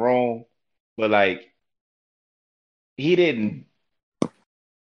did nothing wrong, but like he didn't.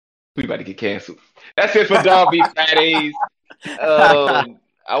 We about to get canceled. That's it for Dog Beef Fridays. I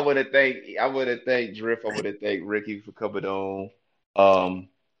want to thank Drift. I want to thank Ricky for coming on. Um,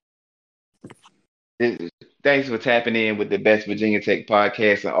 Thanks for tapping in with the best Virginia Tech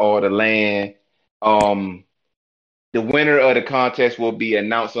podcast in all the land. The winner of the contest will be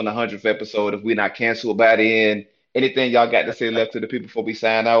announced on the 100th episode if we're not canceled by then. Anything y'all got to say left to the people before we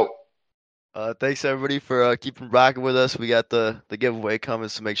sign out? Thanks everybody for keeping rocking with us. We got the giveaway coming,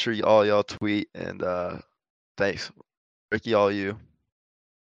 so make sure y'all tweet and thanks. Ricky, all you.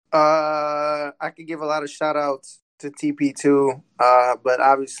 I could give a lot of shout outs to TP2, but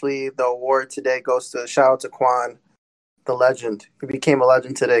obviously the award today goes to shout out to Quan, the legend. He became a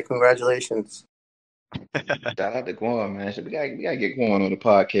legend today. Congratulations. Shout out to Quan, man. We gotta get Quan on the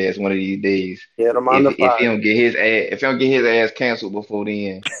podcast one of these days. Get him on the If pod. he don't get his ass canceled before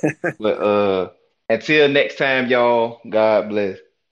then. But until next time, y'all, God bless.